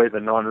whittle away the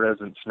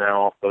non-residents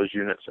now off those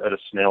units at a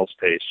snail's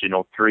pace.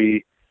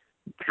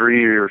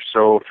 Three or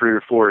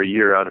four a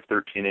year out of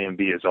 13A and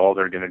B is all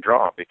they're going to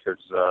draw, because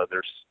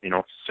there's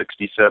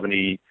 60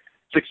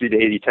 to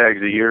 80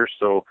 tags a year.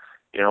 So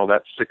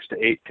that 6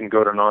 to 8 can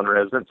go to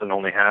non-residents, and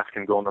only half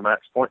can go in the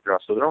max point draw.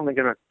 So they're only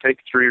going to take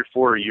 3 or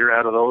 4 a year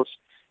out of those.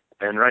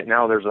 And right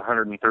now there's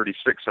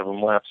 136 of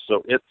them left.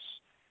 So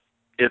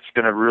it's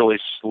going to really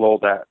slow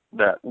that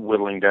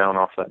whittling down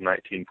off that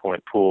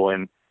 19-point pool.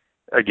 And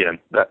again,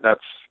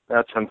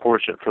 that's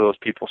unfortunate for those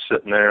people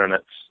sitting there, and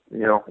it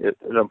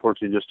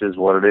unfortunately just is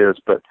what it is.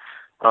 But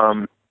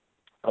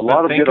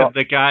think of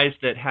the guys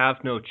that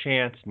have no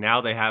chance.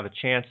 Now they have a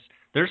chance.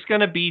 There's going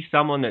to be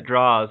someone that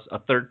draws a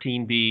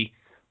 13B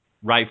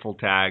rifle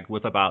tag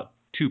with about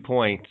 2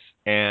 points,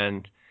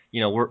 and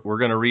we're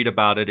going to read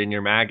about it in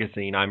your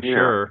magazine, I'm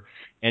sure.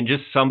 And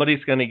just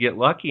somebody's going to get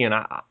lucky. And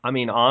I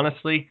mean,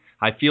 honestly,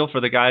 I feel for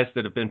the guys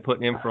that have been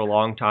putting in for a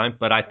long time,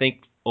 but I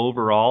think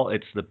overall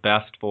it's the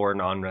best for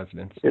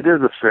non-residents. It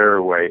is a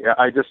fair way.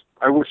 I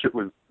wish it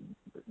was.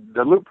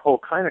 The loophole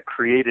kind of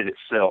created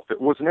itself.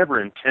 It was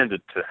never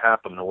intended to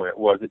happen the way it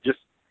was. It just,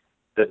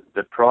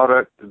 the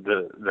product,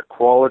 the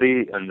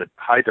quality, and the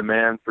high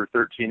demand for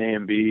 13A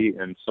and B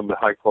and some of the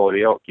high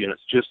quality elk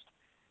units,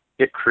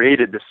 it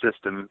created the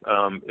system.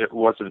 It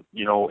wasn't,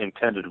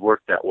 intended to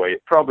work that way.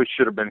 It probably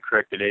should have been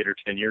corrected 8 or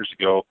 10 years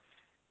ago,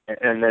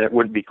 and then it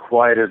wouldn't be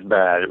quite as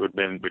bad. We'd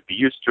be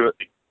used to it.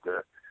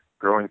 The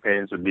growing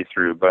pains would be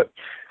through, but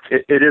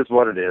it is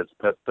what it is.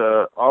 But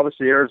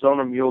obviously,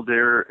 Arizona mule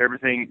deer,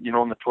 everything,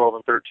 in the 12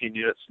 and 13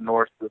 units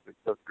north of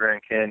the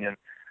Grand Canyon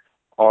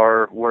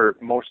are where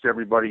most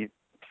everybody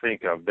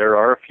think of. There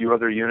are a few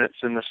other units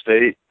in the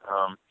state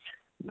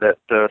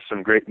that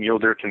some great mule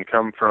deer can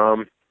come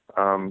from.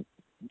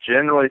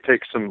 Generally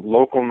take some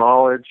local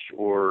knowledge,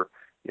 or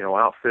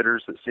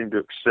outfitters that seem to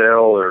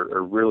excel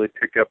or really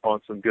pick up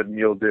on some good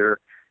mule deer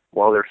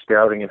while they're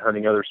scouting and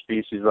hunting other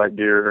species like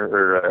deer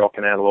or elk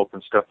and antelope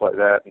and stuff like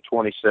that. And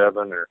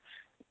 27 or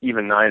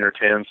even 9 or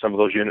 10, some of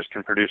those units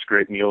can produce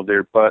great mule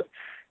deer. But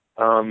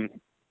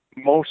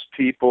most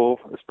people,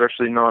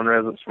 especially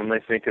non-residents, when they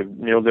think of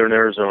mule deer in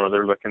Arizona,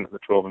 they're looking at the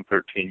 12 and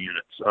 13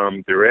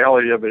 units. The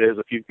reality of it is,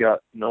 if you've got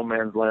no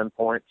man's land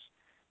points,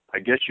 I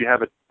guess you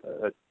have a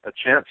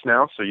chance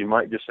now. So you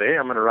might just say, hey,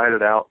 I'm going to ride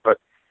it out. But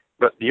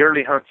the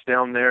early hunts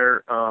down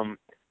there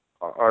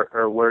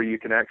are where you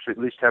can actually at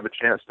least have a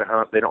chance to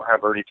hunt. They don't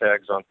have early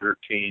tags on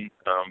 13,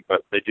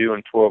 but they do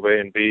in 12A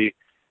and B.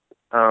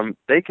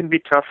 They can be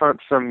tough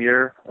hunts some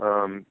year,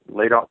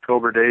 late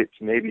October dates,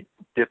 maybe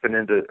dipping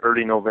into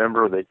early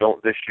November. They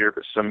don't this year,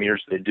 but some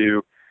years they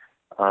do.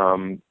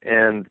 And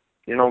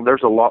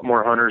there's a lot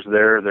more hunters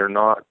there. They're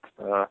not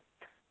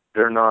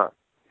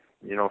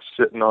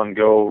sitting on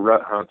go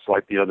rut hunts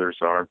like the others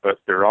are, but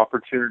there are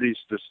opportunities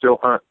to still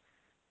hunt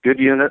good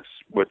units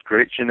with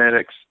great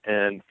genetics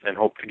and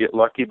hope to get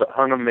lucky, but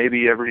hunt them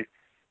maybe every,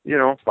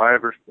 5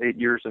 or 8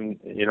 years and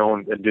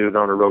do it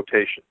on a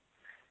rotation.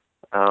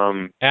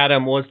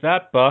 Adam, was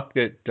that buck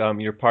that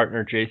your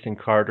partner Jason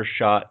Carter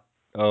shot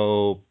 8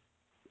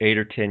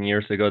 or 10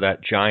 years ago,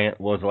 that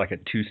giant, was like a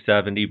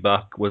 270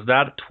 buck? Was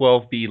that a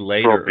 12B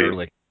late 12B or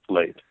early?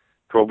 Late.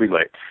 12B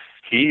late.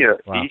 he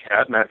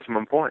had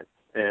maximum points,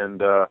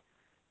 and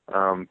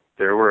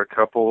there were a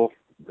couple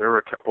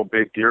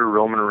big deer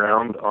roaming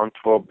around on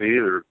 12B.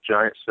 There were a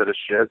giant set of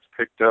sheds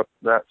picked up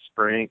that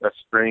spring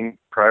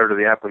prior to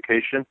the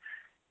application.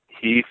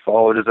 He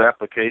followed his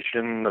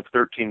application of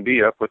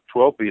 13B up with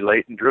 12B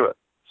late and drew it.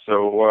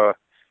 So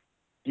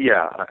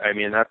yeah, I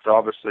mean, that's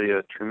obviously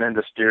a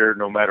tremendous deer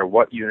no matter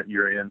what unit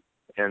you're in,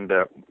 and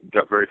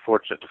got very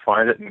fortunate to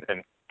find it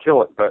and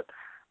kill it. But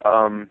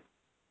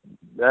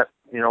that,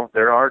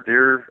 there are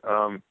deer,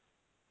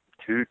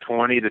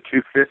 220 to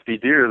 250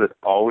 deer that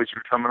always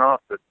are coming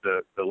off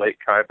the late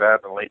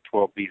Kaibab and late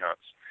 12B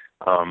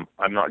hunts.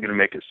 I'm not going to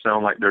make it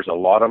sound like there's a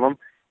lot of them,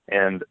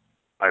 and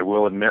I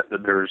will admit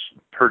that there's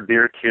per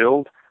deer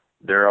killed.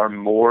 There are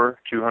more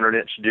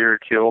 200-inch deer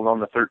killed on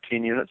the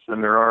 13 units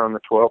than there are on the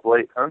 12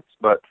 late hunts,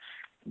 but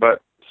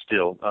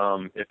still,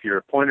 if you're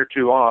a point or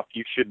two off,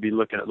 you should be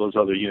looking at those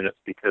other units,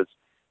 because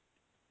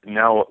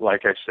now,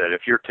 like I said,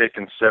 if you're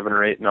taking 7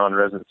 or 8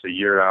 non-residents a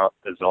year out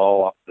as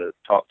all off the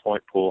top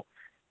point pool,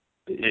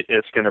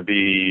 it's going to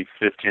be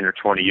 15 or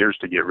 20 years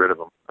to get rid of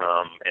them.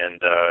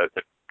 And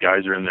if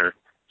guys are in their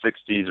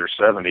 60s or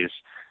 70s,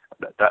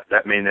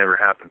 that may never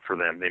happen for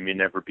them. They may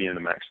never be in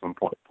the maximum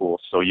point pool.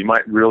 So you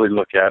might really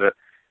look at it.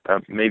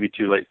 Maybe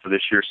too late for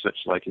this year, such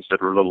like you said,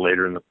 we're a little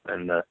later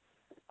in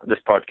this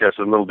podcast is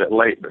a little bit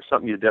late, but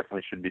something you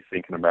definitely should be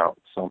thinking about.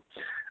 So,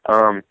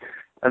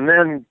 and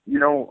then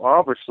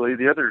obviously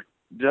the other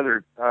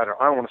I don't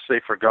want to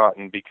say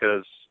forgotten,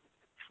 because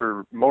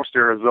for most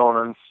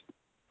Arizonans,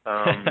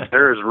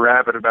 they're as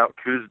rabid about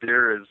Coues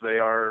deer as they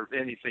are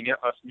anything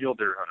us mule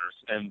deer hunters,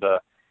 and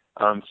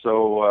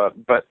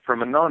but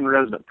from a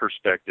non-resident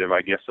perspective,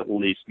 I guess at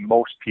least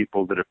most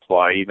people that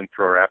apply, even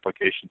through our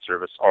application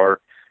service,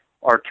 are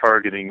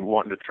targeting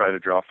wanting to try to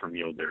draw for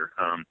mule deer.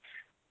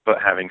 But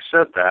having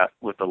said that,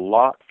 with a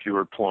lot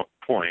fewer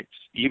points,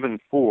 even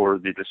for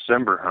the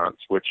December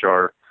hunts, which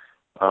are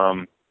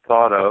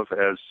thought of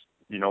as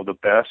the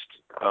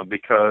best,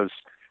 because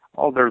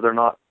although they're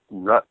not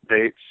rut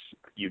dates,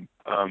 you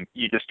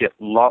just get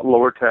a lot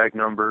lower tag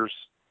numbers.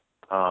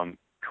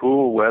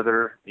 Cool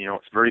weather,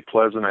 it's very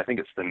pleasant. I think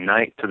it's the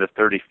 9th to the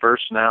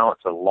 31st now.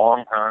 It's a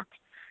long hunt.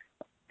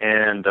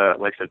 And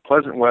like I said,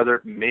 pleasant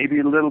weather, maybe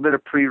a little bit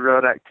of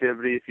pre-rut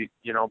activity, if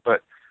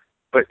but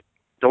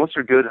those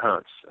are good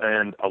hunts.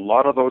 And a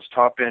lot of those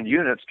top-end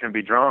units can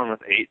be drawn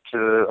with 8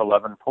 to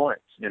 11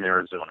 points in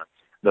Arizona,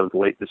 those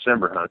late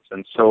December hunts.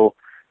 And so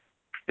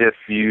if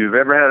you've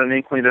ever had an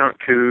inkling to hunt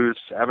Coues,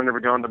 haven't ever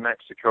gone to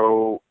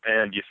Mexico,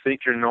 and you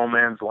think you're no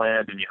man's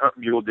land and you hunt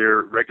mule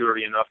deer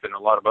regularly enough in a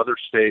lot of other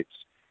states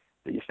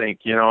that you think,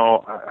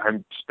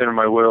 I'm spinning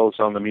my wheels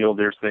on the mule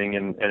deer thing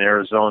in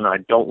Arizona, I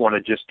don't want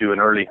to just do an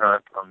early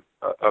hunt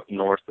up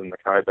north in the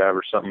Kaibab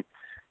or something,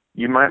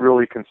 you might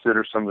really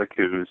consider some of the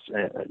Coues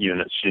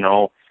units,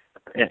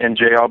 And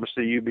Jay,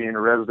 obviously you being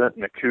a resident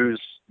and a Coues,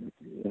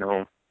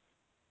 no.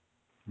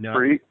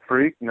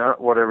 freak, not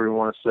whatever you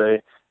want to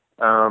say,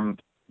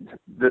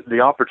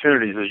 the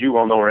opportunities, as you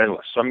well know, are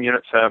endless. Some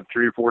units have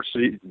 3 or 4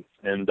 seasons,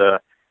 and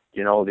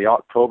the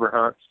October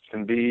hunts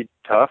can be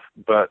tough,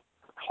 but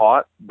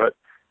hot. But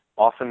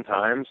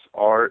oftentimes,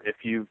 if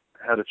you've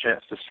had a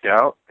chance to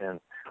scout and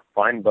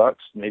find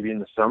bucks, maybe in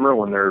the summer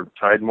when they're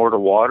tied more to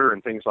water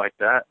and things like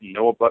that,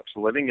 a buck's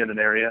living in an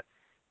area.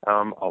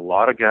 A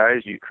lot of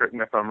guys, you correct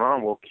me if I'm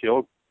wrong, will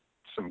kill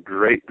some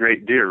great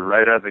deer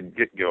right out of the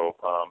get-go,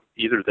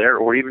 either there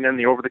or even in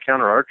the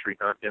over-the-counter archery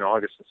hunt in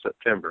August and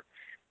September.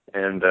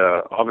 And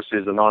obviously,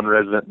 as a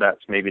non-resident,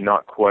 that's maybe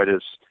not quite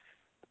as,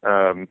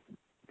 unless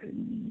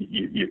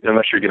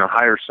you're going to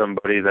hire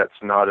somebody, that's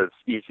not as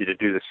easy to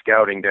do the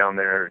scouting down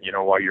there.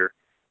 While you're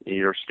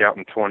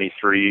scouting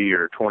 23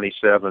 or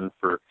 27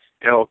 for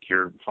elk,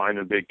 you're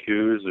finding big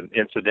Coues and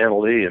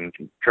incidentally and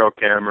trail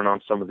cameron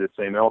on some of the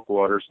same elk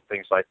waters and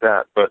things like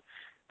that. But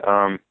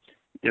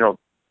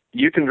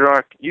you can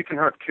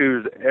hunt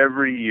Coues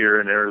every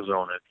year in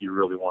Arizona if you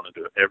really want to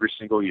do it, every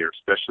single year,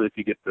 especially if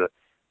you get the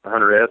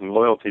hunter ed and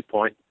loyalty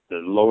point. The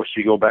lowest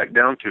you go back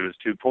down to is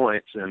 2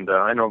 points. And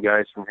I know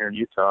guys from here in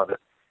Utah that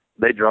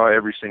they draw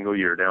every single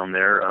year down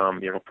there.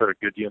 Put a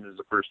good unit as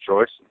a first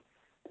choice,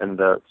 and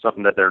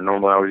something that they're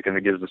normally always going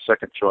to give as a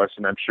second choice.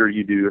 And I'm sure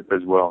you do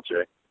as well,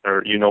 Jay.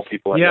 Or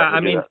people like that. Yeah, I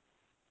mean,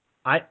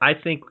 I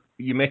think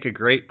you make a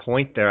great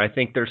point there. I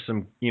think there's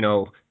some,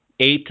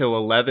 8 to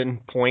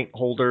 11 point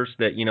holders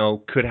that,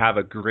 could have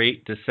a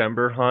great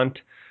December hunt.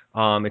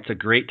 It's a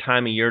great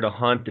time of year to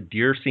hunt. The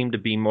deer seem to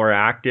be more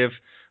active.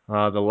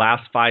 The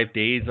last 5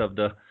 days of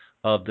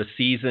the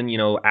season,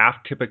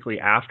 typically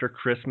after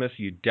Christmas,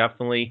 you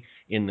definitely,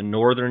 in the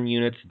northern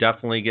units,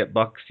 definitely get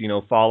bucks,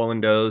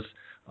 following does.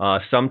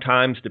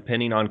 Sometimes,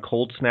 depending on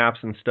cold snaps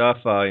and stuff,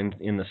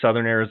 in the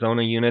southern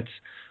Arizona units,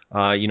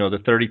 the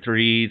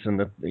 33s and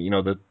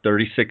the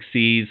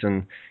 36Cs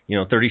and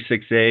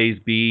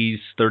 36As, Bs,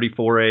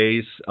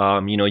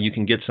 34As, you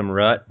can get some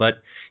rut.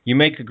 But you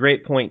make a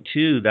great point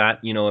too that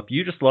if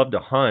you just love to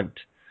hunt,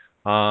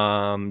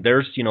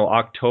 there's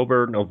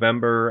October,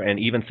 November, and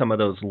even some of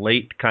those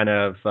late kind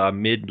of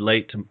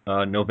mid-late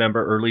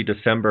November, early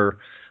December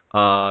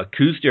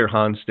Coues deer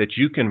hunts that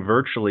you can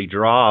virtually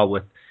draw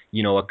with,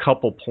 a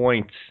couple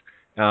points.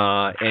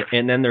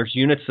 And then there's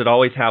units that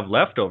always have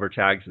leftover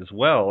tags as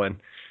well. And,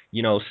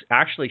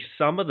 actually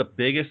some of the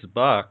biggest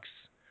bucks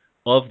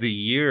of the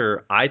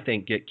year, I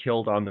think, get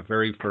killed on the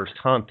very first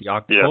hunt, the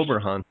October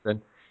hunt.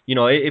 And,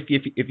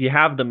 if you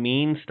have the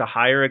means to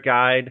hire a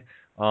guide,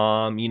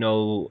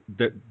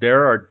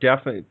 there are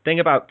definitely thing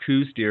about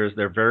Coues deer is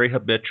they're very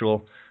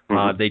habitual.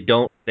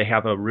 They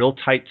have a real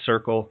tight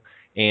circle,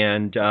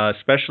 and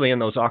especially in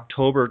those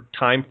October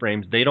time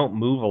frames, they don't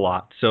move a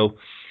lot. So,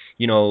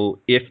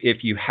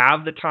 if you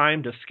have the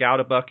time to scout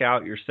a buck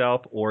out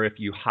yourself, or if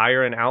you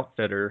hire an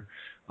outfitter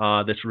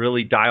that's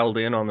really dialed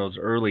in on those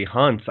early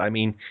hunts, I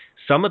mean,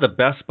 some of the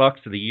best bucks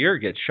of the year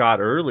get shot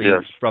early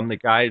from the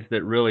guys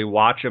that really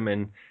watch them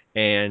and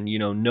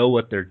know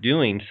what they're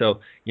doing. So,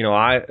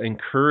 I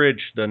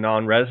encourage the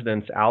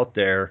non-residents out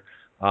there,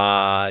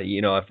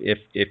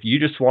 if you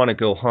just want to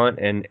go hunt,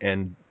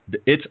 and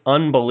it's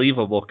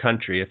unbelievable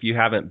country. If you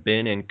haven't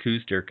been in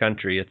Coues deer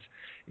country,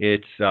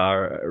 it's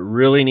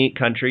really neat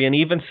country. And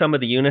even some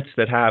of the units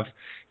that have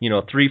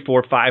 300,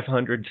 400,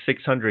 500,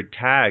 600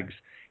 tags,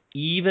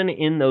 even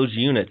in those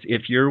units,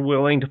 if you're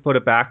willing to put a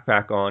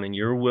backpack on and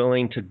you're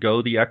willing to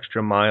go the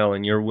extra mile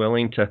and you're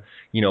willing to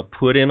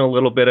put in a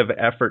little bit of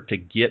effort to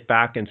get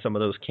back in some of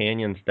those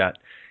canyons that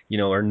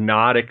are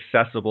not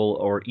accessible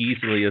or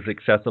easily as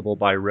accessible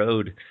by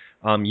road,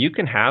 you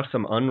can have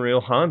some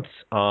unreal hunts,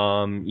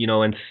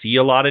 and see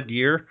a lot of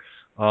deer,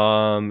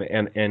 and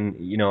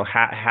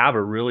have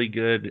a really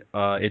good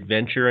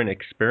adventure and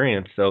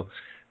experience. So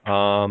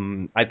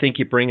I think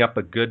you bring up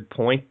a good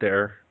point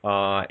there,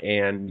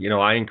 and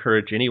I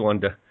encourage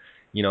anyone to,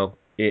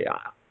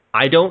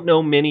 I don't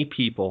know many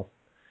people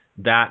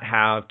that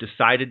have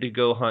decided to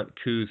go hunt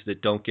Coues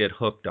that don't get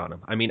hooked on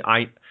them. I mean,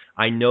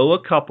 I know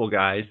a couple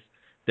guys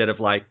that have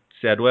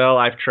said, well,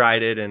 I've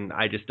tried it and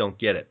I just don't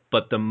get it.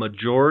 But the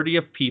majority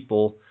of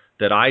people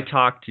that I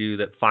talk to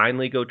that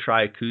finally go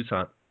try a Coues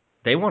hunt,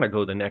 they want to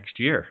go the next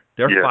year.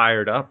 They're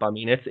fired up. I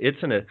mean,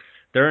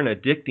 they're an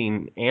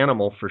addicting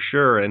animal for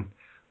sure. And,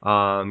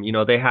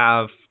 they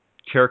have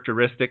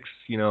characteristics,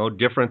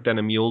 different than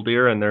a mule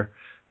deer,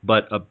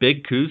 but a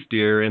big Coues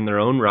deer in their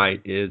own right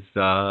is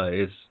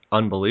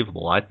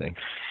unbelievable, I think.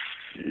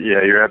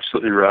 Yeah, you're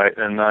absolutely right.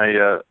 And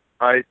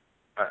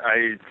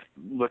I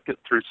look at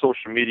through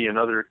social media and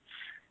other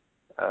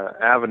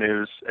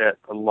avenues at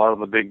a lot of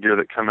the big deer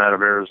that come out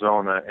of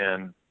Arizona,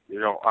 and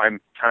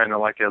I'm kind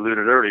of, like I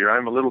alluded earlier,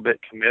 I'm a little bit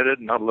committed,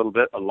 not a little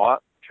bit, a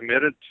lot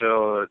committed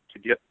to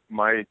get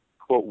my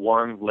quote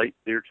one late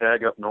deer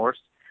tag up north,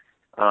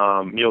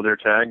 mule deer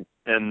tag,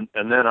 and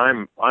then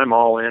I'm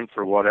all in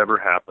for whatever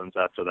happens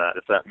after that,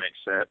 if that makes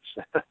sense.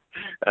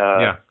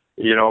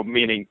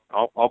 Meaning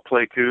I'll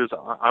play Coues.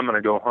 I'm going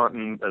to go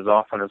hunting as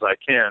often as I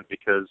can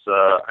because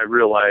I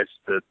realize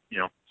that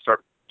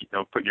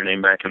put your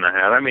name back in the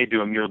hat. I may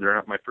do a mule deer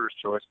hunt my first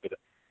choice, but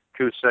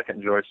Coues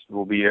second choice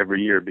will be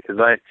every year because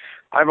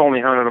I've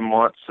only hunted them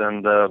once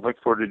and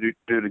look forward to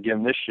do it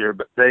again this year.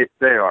 But they're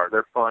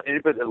fun.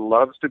 Anybody that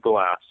loves to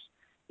glass,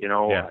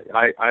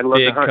 I love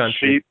to hunt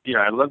sheep. Yeah,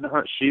 I love to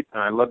hunt sheep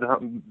and I love to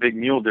hunt big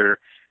mule deer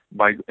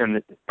by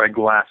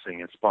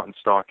glassing and spot and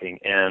stalking,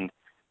 and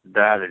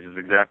that is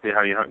exactly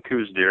how you hunt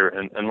Coues deer.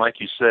 And like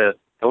you said,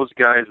 those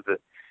guys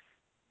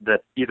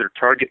that either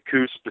target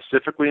Coues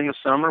specifically in the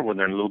summer when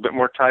they're a little bit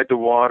more tied to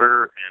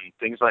water and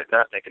things like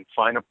that, they can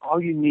find them. All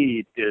you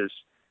need is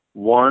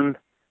one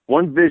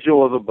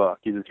visual of a buck,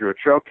 either through a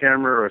trail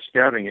camera or a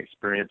scouting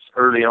experience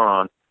early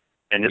on,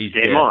 and it's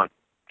game on.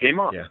 Game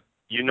on. Yeah.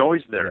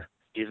 He's there. Yeah.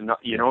 He's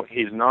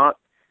not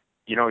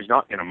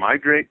going to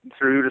migrate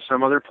through to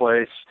some other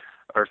place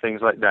or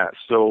things like that.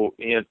 So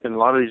in a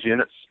lot of these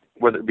units,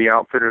 whether it be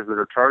outfitters that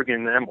are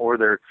targeting them or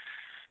they're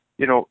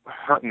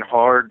hunting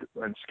hard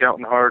and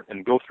scouting hard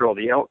and go through all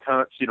the elk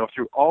hunts,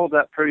 through all of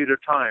that period of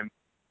time,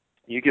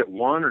 you get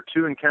one or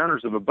two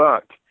encounters of a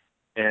buck,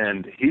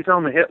 and he's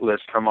on the hit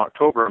list come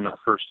October on that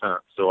first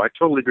hunt. So I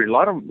totally agree. A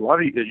lot of,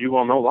 as you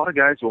well know, a lot of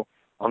guys will,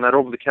 on that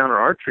over-the-counter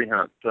archery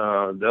hunt,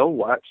 they'll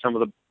whack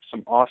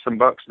some awesome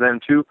bucks then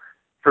too,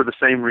 for the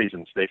same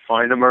reasons. They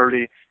find them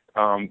early.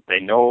 They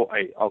know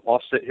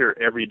I'll sit here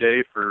every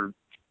day for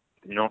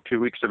 2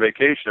 weeks of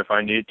vacation if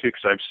I need to,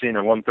 because I've seen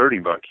a 130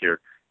 buck here.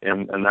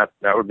 And that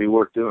would be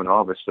worth doing,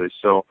 obviously.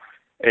 So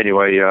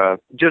anyway,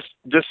 just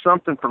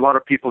something for a lot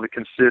of people to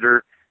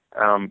consider.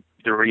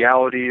 The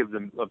reality of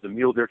the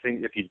mule deer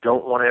thing. If you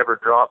don't want to ever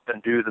drop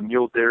and do the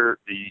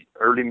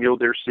early mule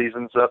deer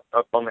seasons up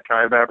on the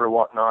Kaibab or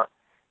whatnot,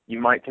 you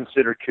might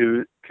consider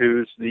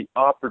Coues. The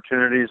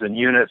opportunities and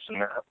units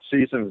and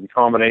seasons and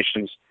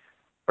combinations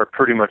are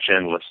pretty much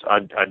endless.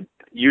 I'd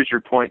use your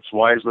points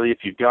wisely. If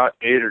you've got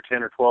 8 or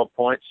 10 or 12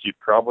 points, you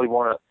probably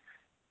want to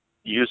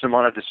use them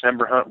on a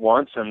December hunt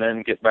once and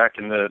then get back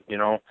in the,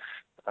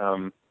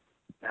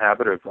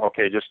 habit of,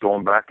 just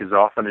going back as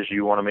often as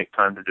you want to make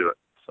time to do it.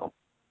 So,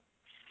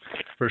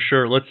 for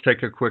sure. Let's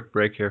take a quick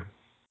break here.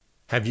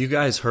 Have you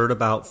guys heard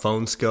about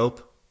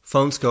PhoneScope?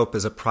 PhoneScope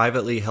is a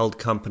privately held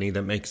company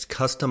that makes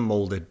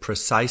custom-molded,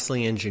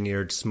 precisely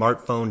engineered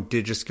smartphone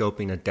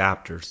digiscoping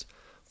adapters.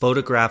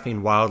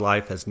 Photographing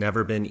wildlife has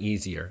never been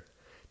easier.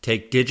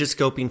 Take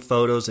digiscoping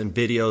photos and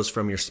videos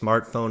from your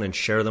smartphone and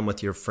share them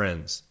with your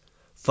friends.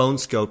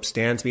 PhoneScope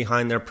stands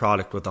behind their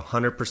product with a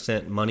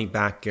 100%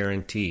 money-back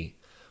guarantee.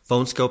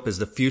 PhoneScope is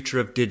the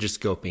future of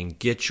digiscoping.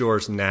 Get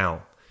yours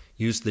now.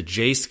 Use the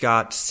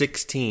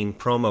JScott16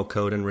 promo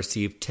code and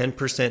receive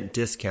 10%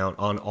 discount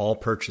on all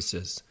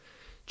purchases.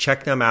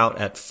 Check them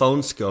out at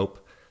PhoneScope,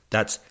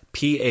 that's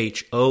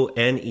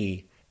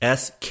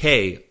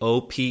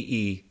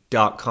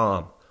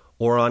PhoneSkope.com,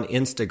 or on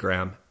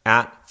Instagram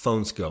at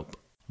PhoneScope.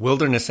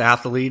 Wilderness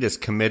Athlete is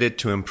committed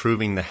to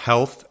improving the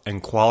health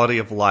and quality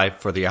of life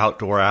for the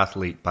outdoor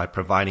athlete by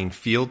providing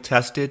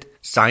field-tested,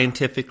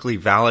 scientifically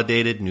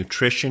validated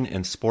nutrition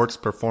and sports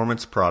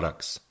performance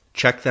products.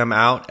 Check them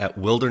out at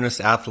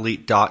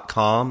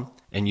wildernessathlete.com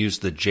and use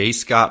the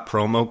JScott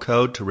promo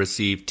code to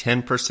receive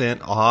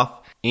 10% off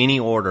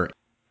any order.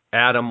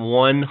 Adam,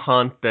 one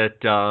hunt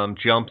that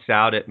jumps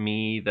out at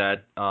me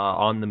that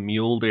on the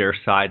mule deer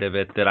side of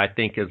it that I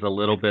think is a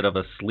little bit of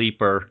a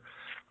sleeper,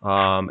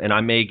 and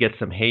I may get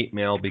some hate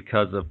mail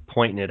because of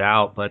pointing it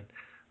out, but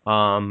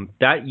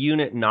that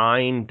Unit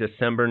 9,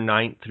 December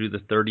 9th through the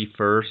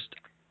 31st,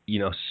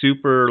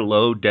 super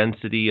low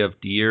density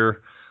of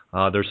deer.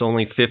 There's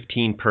only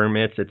 15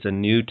 permits. It's a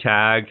new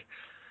tag.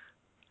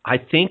 I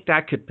think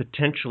that could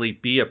potentially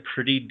be a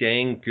pretty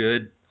dang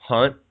good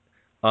hunt.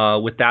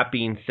 With that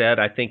being said,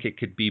 I think it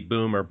could be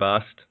boom or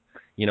bust.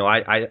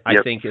 I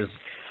think as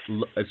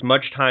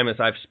much time as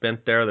I've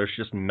spent there, there's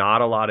just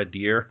not a lot of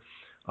deer.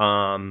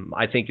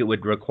 I think it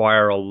would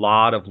require a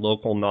lot of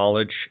local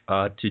knowledge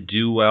to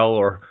do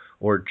well,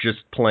 or just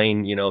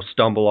plain,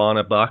 stumble on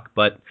a buck.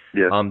 But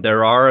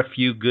there are a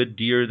few good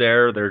deer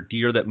there. There are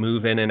deer that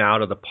move in and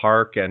out of the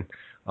park, and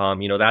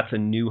that's a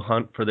new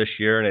hunt for this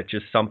year, and it's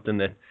just something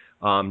that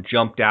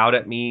jumped out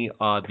at me.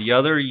 The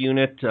other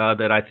unit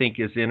that I think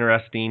is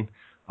interesting,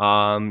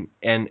 and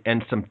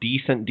some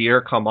decent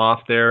deer come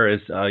off there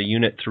is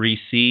Unit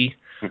 3C.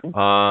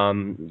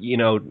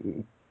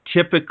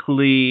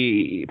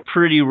 Typically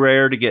pretty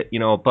rare to get,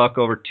 a buck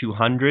over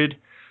 200.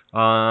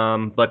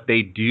 But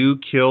they do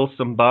kill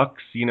some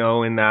bucks,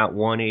 in that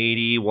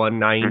 180,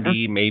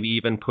 190, maybe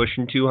even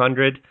pushing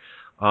 200.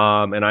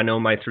 And I know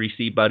my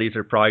 3C buddies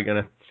are probably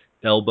going to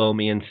elbow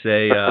me and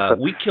say,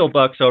 we kill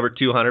bucks over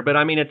 200, but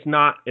I mean, it's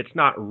not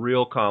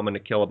real common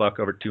to kill a buck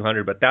over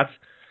 200, but that's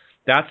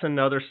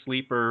another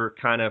sleeper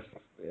kind of,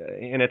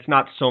 and it's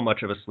not so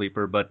much of a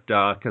sleeper, but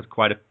because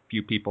quite a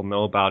few people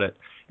know about it.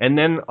 And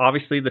then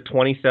obviously the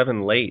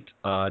 27 late,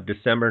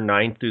 December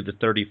 9th through the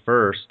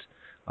 31st,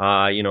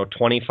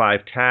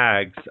 25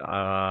 tags.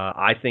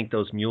 I think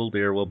those mule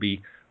deer will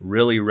be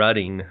really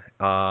rutting,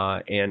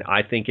 and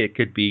I think it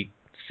could be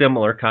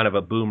similar, kind of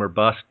a boom or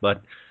bust.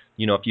 But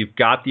if you've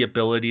got the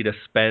ability to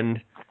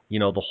spend,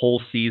 the whole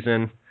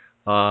season,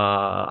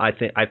 I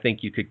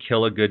think you could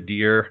kill a good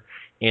deer.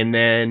 And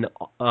then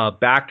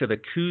back to the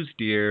Coues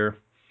deer,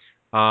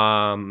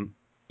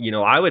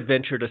 I would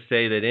venture to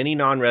say that any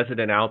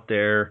non-resident out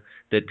there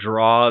that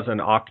draws an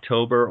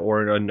October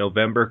or a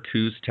November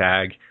Coues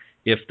tag,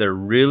 if they're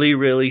really,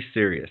 really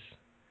serious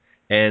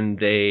and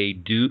they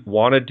do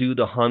want to do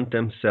the hunt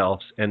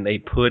themselves and they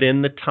put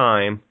in the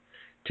time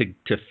to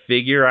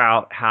figure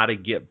out how to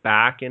get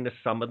back into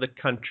some of the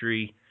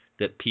country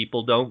that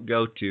people don't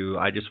go to,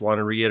 I just want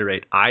to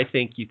reiterate, I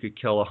think you could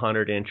kill a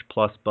 100-inch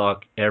plus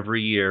buck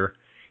every year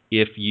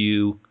if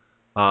you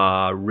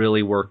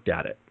really worked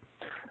at it.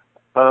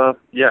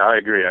 Yeah, I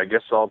agree. I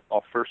guess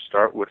I'll first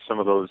start with some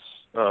of those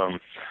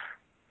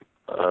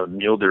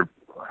mule deer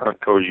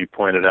hunt codes you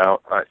pointed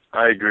out.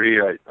 I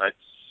agree. I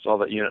saw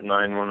that Unit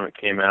 9 when it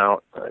came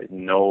out. I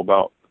know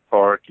about the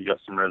park. You got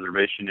some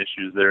reservation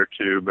issues there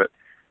too, but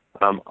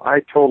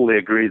I totally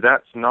agree.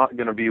 That's not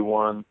going to be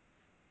one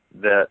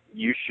that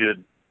you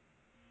should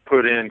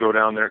put in, go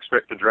down there,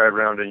 expect to drive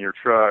around in your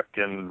truck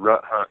and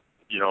rut hunt,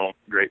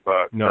 great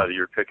bucks out of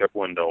your pickup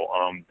window.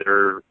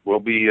 There will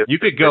be... You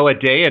could go a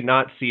day and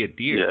not see a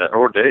deer. Yeah,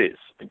 or days,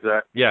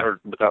 exactly. Yeah. Or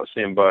without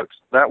seeing bucks.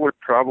 That would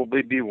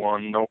probably be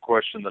one, no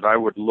question, that I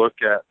would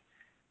look at.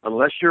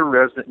 Unless you're a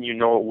resident and you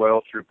know it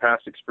well through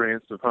past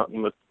experience of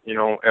hunting with,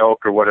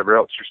 elk or whatever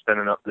else you're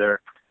spending up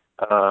there,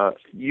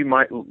 you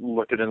might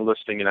look at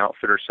enlisting an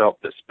outfitter self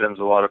that spends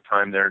a lot of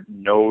time there,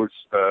 knows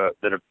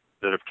that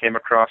have came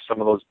across some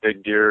of those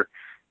big deer,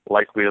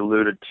 like we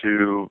alluded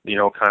to,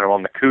 kind of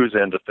on the Coues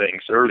end of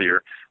things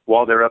earlier.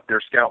 While they're up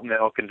there scouting the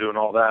elk and doing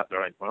all that,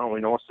 they're like, well,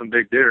 we know some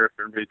big deer. If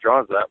everybody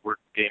draws that, we're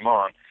game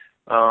on.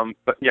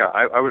 But yeah,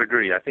 I would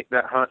agree. I think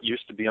that hunt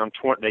used to be on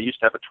 20. They used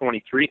to have a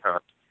 23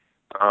 hunt.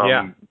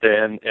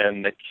 Then,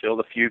 and they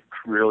killed a few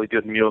really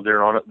good mule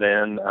deer on it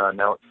then.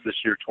 Now it's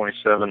this year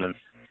 27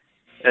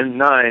 and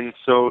 9.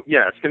 So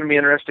yeah, it's going to be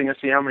interesting to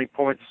see how many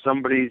points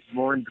somebody's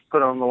willing to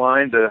put on the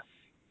line to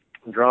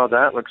draw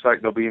that. Looks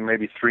like there'll be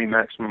maybe 3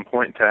 maximum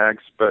point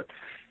tags, but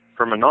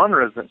from a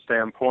non-resident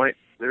standpoint,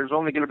 there's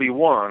only going to be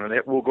one, and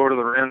it will go to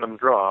the random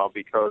draw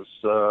because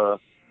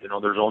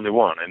there's only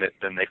one, and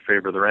then they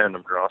favor the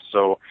random draw.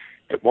 So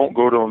it won't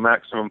go to a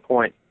maximum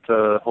point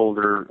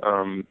holder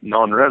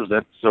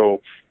non-resident.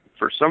 So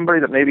for somebody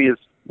that maybe is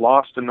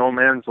lost in no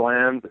man's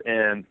land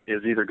and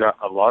is either got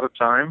a lot of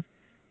time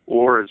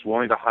or is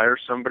willing to hire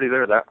somebody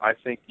there, that I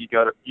think you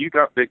got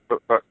big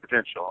buck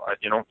potential.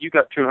 You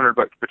got $200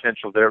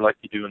 potential there, like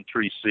you do in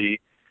 3C.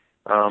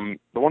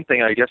 The one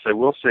thing I guess I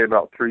will say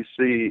about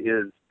 3C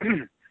is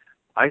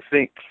I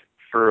think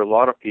for a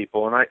lot of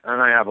people, and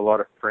I have a lot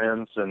of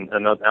friends and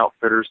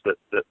outfitters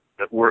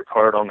that work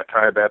hard on the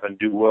Kaibab and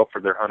do well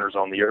for their hunters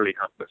on the early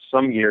hunt. But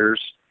some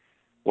years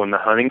when the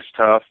hunting's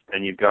tough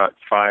and you've got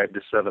 500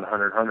 to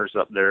 700 hunters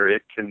up there,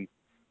 it can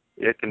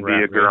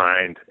be a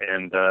grind,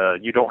 and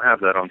you don't have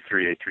that on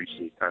 3A,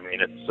 3C. I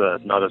mean,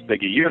 it's not as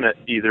big a unit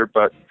either,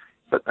 but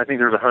I think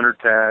there's 100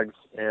 tags,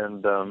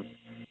 and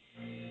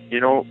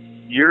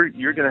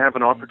you're going to have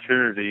an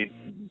opportunity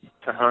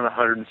to hunt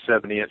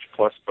 170-inch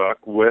plus buck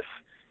with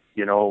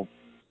a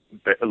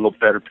little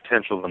better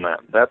potential than that.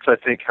 That's, I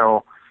think,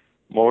 how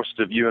most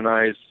of you and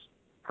I's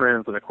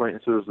friends and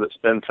acquaintances that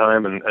spend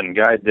time and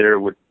guide there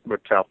would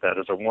tout that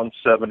as a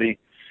 170,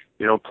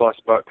 plus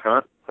buck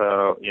hunt.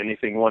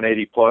 Anything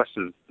 180 plus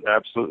is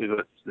absolutely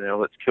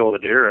let's kill the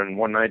deer, and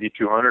 190,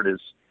 200 is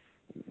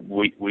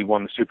we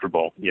won the Super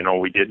Bowl.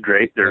 We did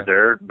great. They're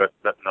there, but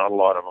not a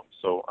lot of them.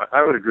 So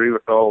I would agree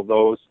with all of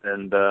those,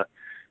 and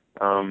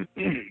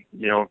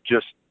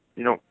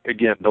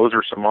again, those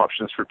are some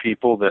options for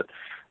people that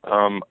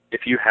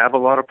if you have a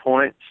lot of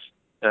points,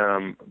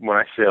 when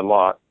I say a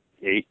lot,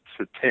 8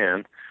 to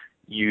 10,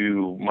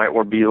 you might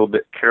want to be a little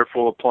bit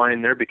careful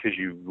applying there because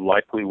you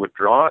likely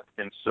withdraw it.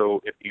 And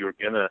so if you're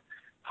going to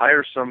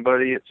hire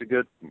somebody, it's a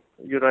good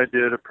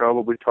idea to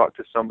probably talk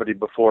to somebody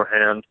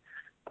beforehand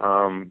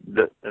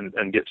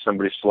and get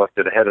somebody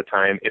selected ahead of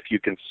time if you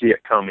can see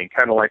it coming.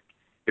 Kind of like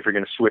if you're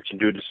going to switch and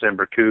do a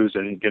December coos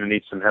and you're going to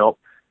need some help,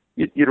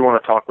 you'd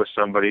want to talk with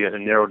somebody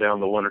and narrow down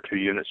the 1 or 2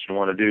 units you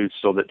want to do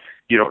so that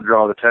you don't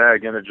draw the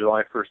tag in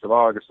July 1st of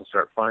August and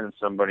start finding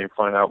somebody and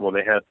find out, well,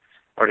 they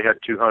already had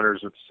 2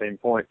 hunters with the same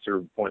points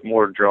or point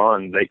more to draw,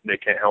 and they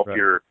can't help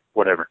you or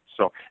whatever.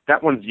 So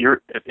that one's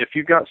if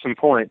you've got some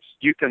points,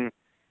 you can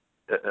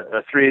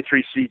a 3A,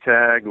 3C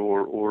tag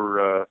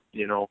or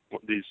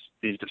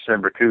these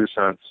December coos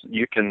hunts,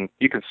 you can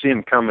see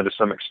them coming to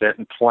some extent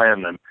and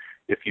plan them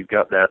if you've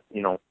got that,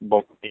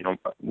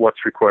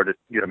 what's required to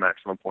get a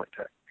maximum point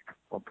tag.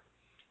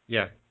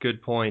 Yeah,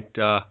 good point.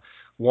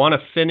 Want to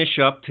finish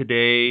up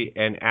today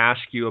and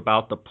ask you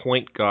about the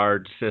point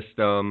guard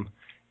system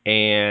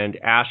and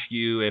ask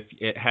you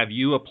have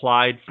you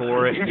applied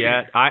for it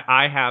yet?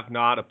 I have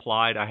not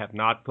applied. I have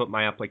not put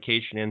my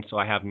application in, so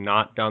I have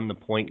not done the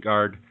point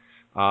guard.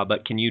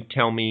 But can you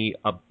tell me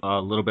a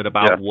little bit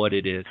about what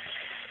it is?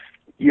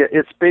 Yeah,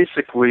 it's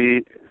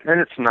basically, and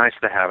it's nice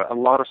to have it. A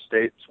lot of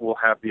states will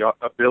have the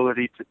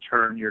ability to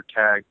turn your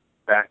tag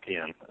back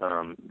in.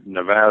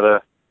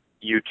 Nevada,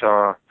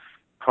 Utah,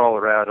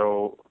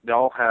 Colorado, they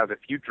all have, if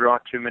you draw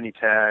too many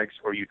tags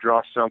or you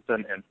draw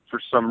something and for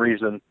some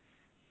reason,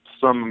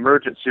 some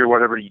emergency or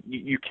whatever,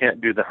 you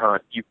can't do the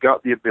hunt. You've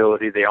got the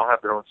ability. They all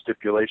have their own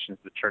stipulations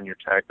to turn your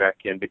tag back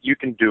in, but you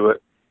can do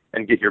it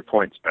and get your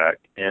points back,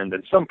 and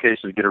in some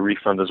cases get a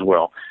refund as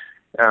well.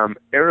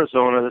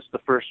 Arizona, this is the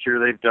first year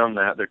they've done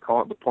that. They're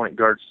calling it the point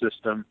guard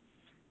system.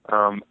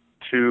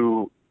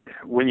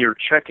 When you're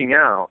checking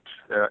out,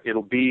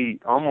 it'll be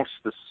almost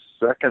the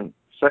second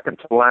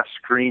to last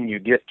screen you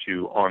get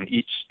to on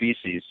each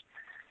species.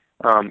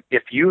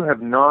 If you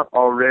have not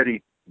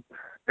already,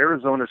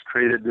 Arizona's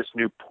created this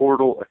new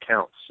portal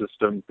account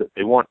system that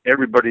they want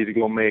everybody to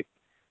go make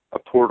a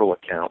portal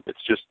account.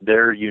 It's just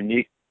their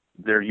unique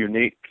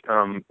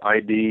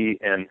ID,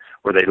 and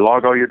where they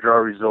log all your draw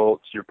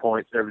results, your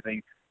points,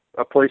 everything,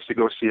 a place to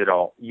go see it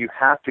all. You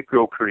have to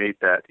go create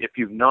that. If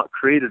you've not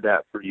created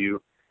that for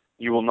you,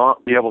 you will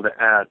not be able to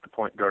add the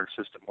point guard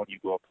system when you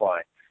go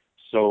apply.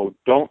 So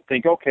don't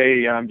think,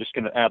 okay, I'm just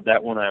going to add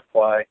that when I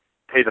apply,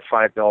 pay the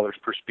 $5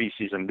 per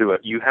species and do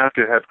it. You have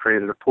to have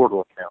created a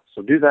portal account.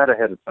 So do that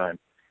ahead of time.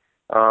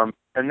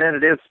 And then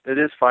it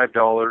is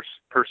 $5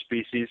 per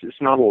species.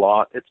 It's not a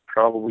lot. It's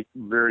probably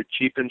very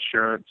cheap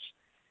insurance,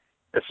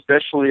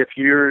 especially if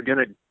you're going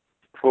to,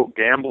 quote,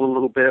 gamble a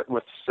little bit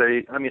with,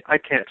 say, I mean, I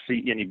can't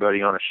see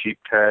anybody on a sheep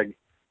tag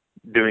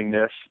doing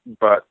this,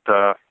 but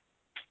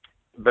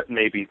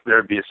maybe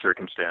there'd be a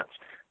circumstance.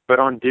 But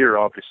on deer,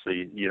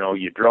 obviously,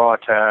 you draw a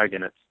tag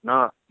and it's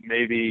not,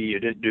 maybe you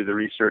didn't do the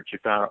research, you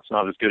found out it's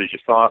not as good as you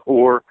thought,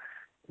 or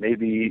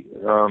maybe,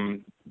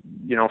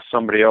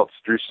 somebody else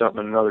drew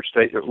something in another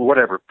state,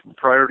 whatever,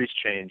 priorities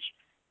change,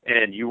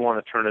 and you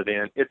want to turn it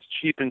in. It's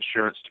cheap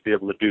insurance to be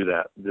able to do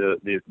that.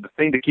 The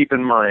thing to keep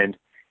in mind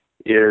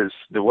is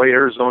the way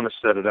Arizona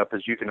set it up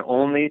is you can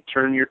only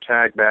turn your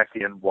tag back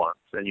in once,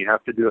 and you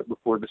have to do it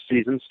before the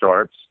season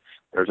starts.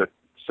 There's a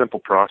simple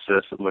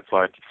process. It looks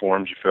like the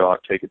forms you fill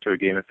out, take it to a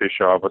game and fish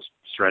office,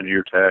 surrender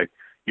your tag,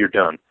 you're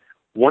done.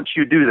 Once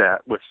you do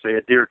that with, say,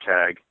 a deer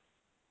tag,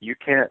 you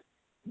can't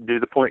do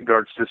the point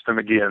guard system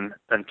again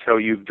until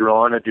you've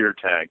drawn a deer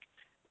tag.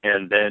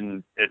 and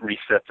then it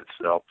resets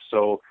itself.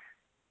 So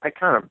I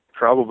kind of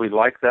probably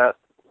like that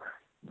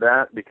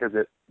because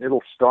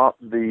it'll stop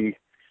the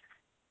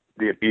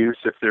abuse,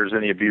 if there's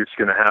any abuse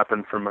going to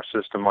happen from a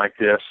system like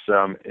this,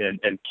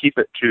 and keep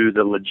it to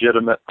the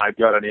legitimate, I've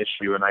got an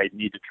issue and I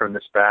need to turn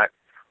this back,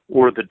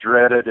 or the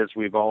dreaded, as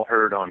we've all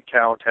heard on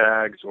cow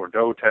tags or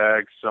doe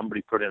tags,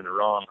 somebody put in the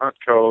wrong hunt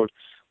code,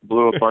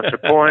 blew a bunch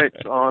of points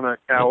on a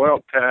cow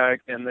elk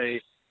tag, and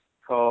they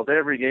called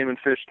every Game and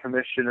Fish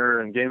commissioner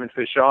and Game and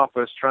Fish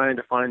office trying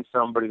to find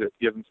somebody that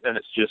gives, and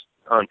it's just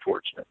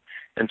unfortunate.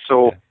 And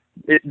so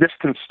this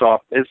can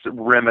stop, it's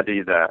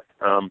remedy that.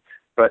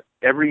 But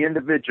every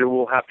individual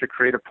will have to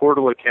create a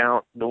portal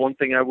account. The one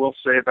thing I will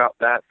say about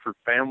that for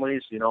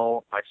families,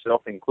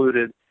 myself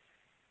included,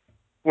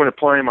 when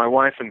applying my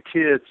wife and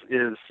kids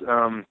is,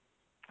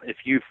 if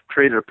you've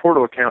created a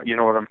portal account, you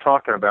know what I'm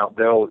talking about.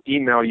 They'll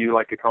email you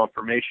like a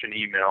confirmation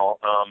email,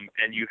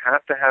 and you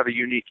have to have a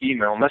unique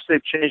email, unless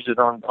they've changed it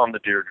on the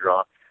deer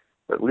draw.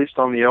 But at least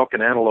on the elk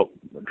and antelope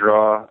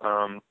draw,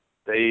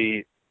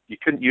 you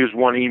couldn't use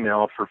one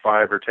email for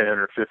 5 or 10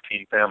 or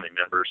 15 family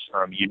members.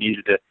 You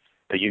needed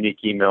a unique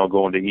email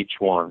going to each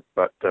one.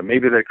 But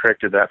maybe they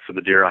corrected that for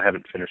the deer. I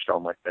haven't finished all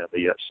my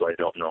family yet, so I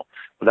don't know.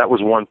 But that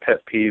was one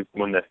pet peeve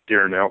when the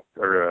deer and elk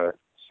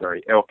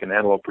and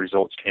antelope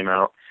results came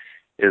out,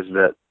 is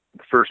that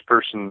the first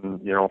person,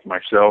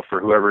 myself or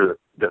whoever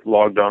that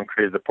logged on,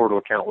 created the portal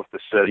account with the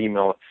said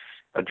email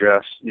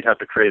address, you'd have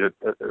to create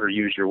or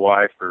use your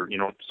wife, or, in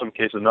some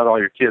cases, not all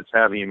your kids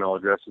have email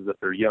addresses if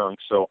they're young.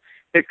 So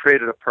it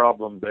created a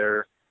problem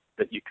there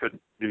that you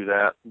couldn't do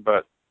that.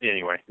 But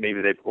anyway,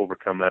 maybe they've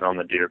overcome that on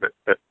the deer.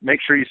 But make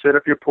sure you set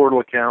up your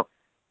portal account,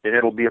 and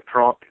it'll be a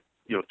prompt.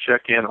 You'll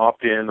check in,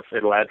 opt in.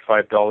 It'll add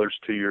 $5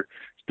 to your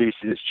species.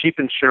 It's cheap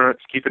insurance.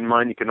 Keep in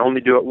mind you can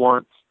only do it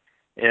once.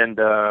 And,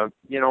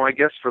 I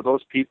guess for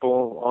those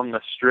people on the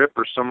strip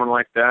or someone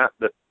like that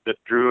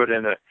drew it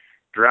in a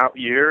drought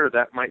year,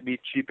 that might be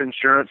cheap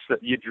insurance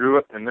that you drew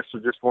it, and this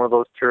is just one of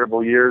those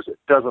terrible years. It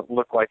doesn't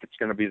look like it's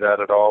going to be that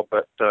at all,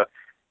 but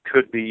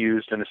could be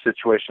used in a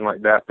situation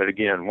like that. But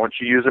again, once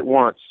you use it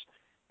once,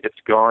 it's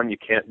gone. You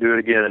can't do it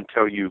again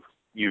until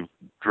you've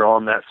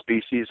drawn that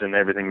species and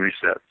everything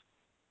resets.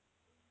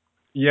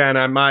 Yeah, and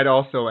I might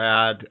also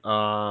add,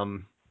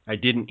 I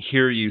didn't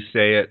hear you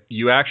say it,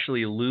 you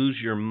actually lose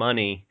your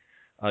money.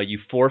 You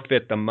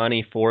forfeit the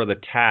money for the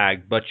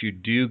tag, but you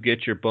do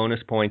get your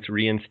bonus points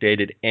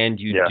reinstated, and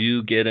you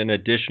do get an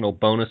additional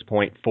bonus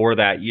point for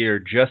that year,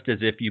 just as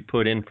if you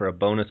put in for a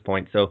bonus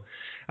point. So,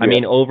 I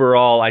mean,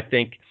 overall, I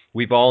think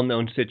we've all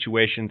known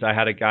situations. I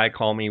had a guy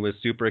call me, was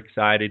super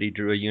excited. He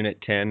drew a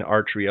Unit 10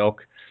 archery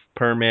elk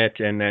permit,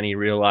 and then he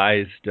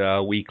realized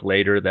a week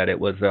later that it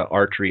was a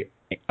archery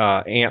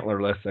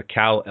antlerless, a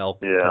cow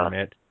elk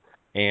permit,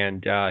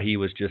 and he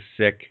was just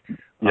sick.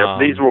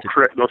 These will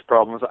correct those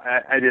problems.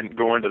 I didn't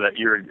go into that.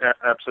 You're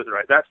absolutely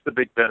right. That's the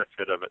big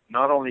benefit of it.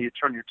 Not only you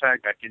turn your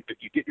tag back in, but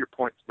you get your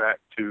points back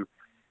to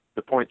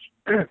the points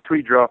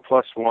pre-draw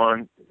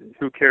 +1.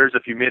 Who cares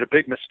if you made a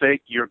big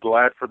mistake? You're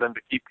glad for them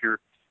to keep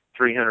your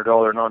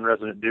 $300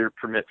 non-resident deer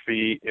permit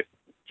fee,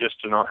 just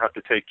to not have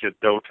to take your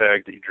doe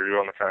tag that you drew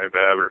on the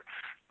Kaibab or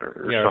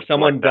if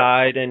someone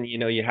died and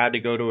you had to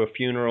go to a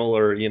funeral,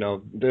 or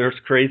there's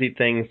crazy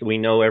things we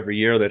know every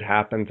year that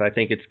happens. I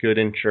think it's good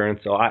insurance,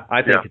 so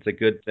I think it's a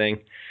good thing.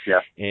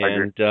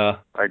 And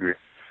I agree.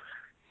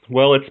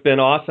 Well, it's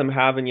been awesome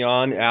having you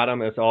on,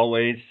 Adam, as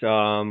always.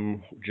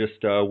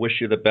 Just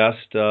wish you the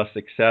best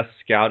success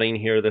scouting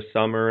here this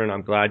summer, and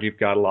I'm glad you've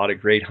got a lot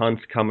of great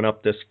hunts coming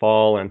up this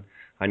fall, and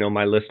I know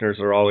my listeners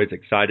are always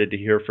excited to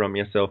hear from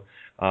you. So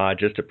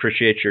just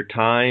appreciate your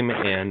time,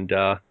 and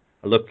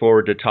I look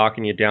forward to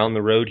talking to you down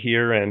the road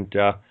here, and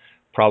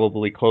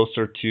probably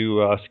closer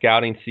to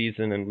scouting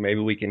season, and maybe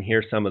we can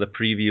hear some of the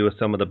preview of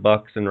some of the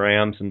bucks and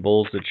rams and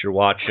bulls that you're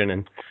watching.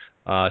 And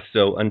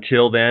so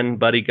until then,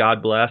 buddy,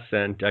 God bless,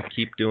 and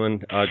keep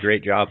doing a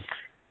great job.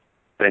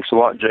 Thanks a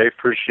lot, Jay.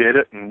 Appreciate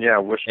it. And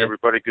wish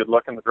everybody good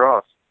luck in the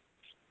draws.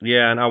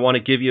 Yeah, and I want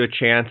to give you a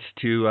chance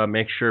to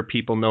make sure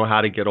people know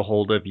how to get a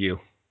hold of you.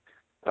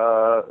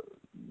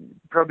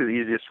 Probably the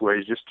easiest way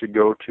is just to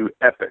go to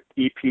EPIC,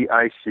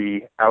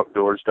 EPIC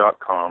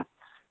outdoors.com.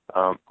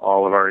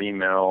 All of our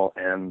email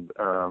and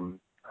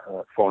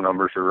phone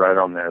numbers are right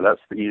on there.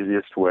 That's the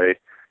easiest way.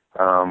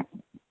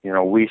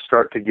 We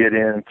start to get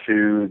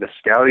into the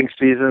scouting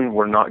season.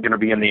 We're not going to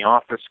be in the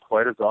office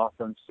quite as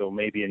often, so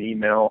maybe an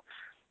email.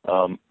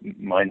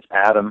 Mine's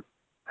Adam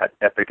at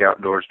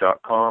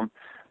epicoutdoors.com.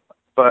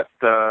 But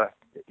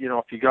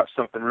if you got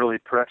something really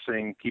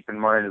pressing, keep in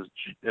mind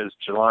as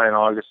July and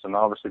August, and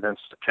obviously then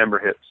September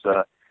hits,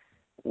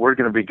 we're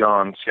going to be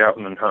gone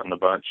scouting and hunting a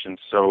bunch. And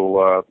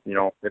so,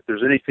 if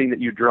there's anything that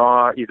you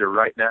draw, either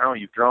right now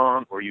you've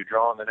drawn, or you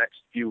draw in the next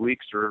few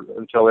weeks, or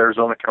until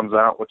Arizona comes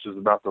out, which is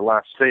about the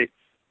last state,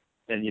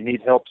 and you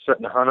need help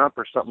setting a hunt up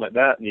or something like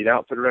that, need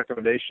outfit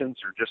recommendations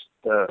or just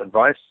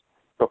advice,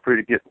 feel free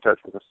to get in touch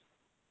with us.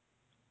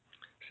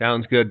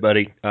 Sounds good,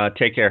 buddy.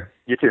 Take care.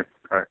 You too.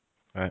 All right.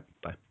 All right.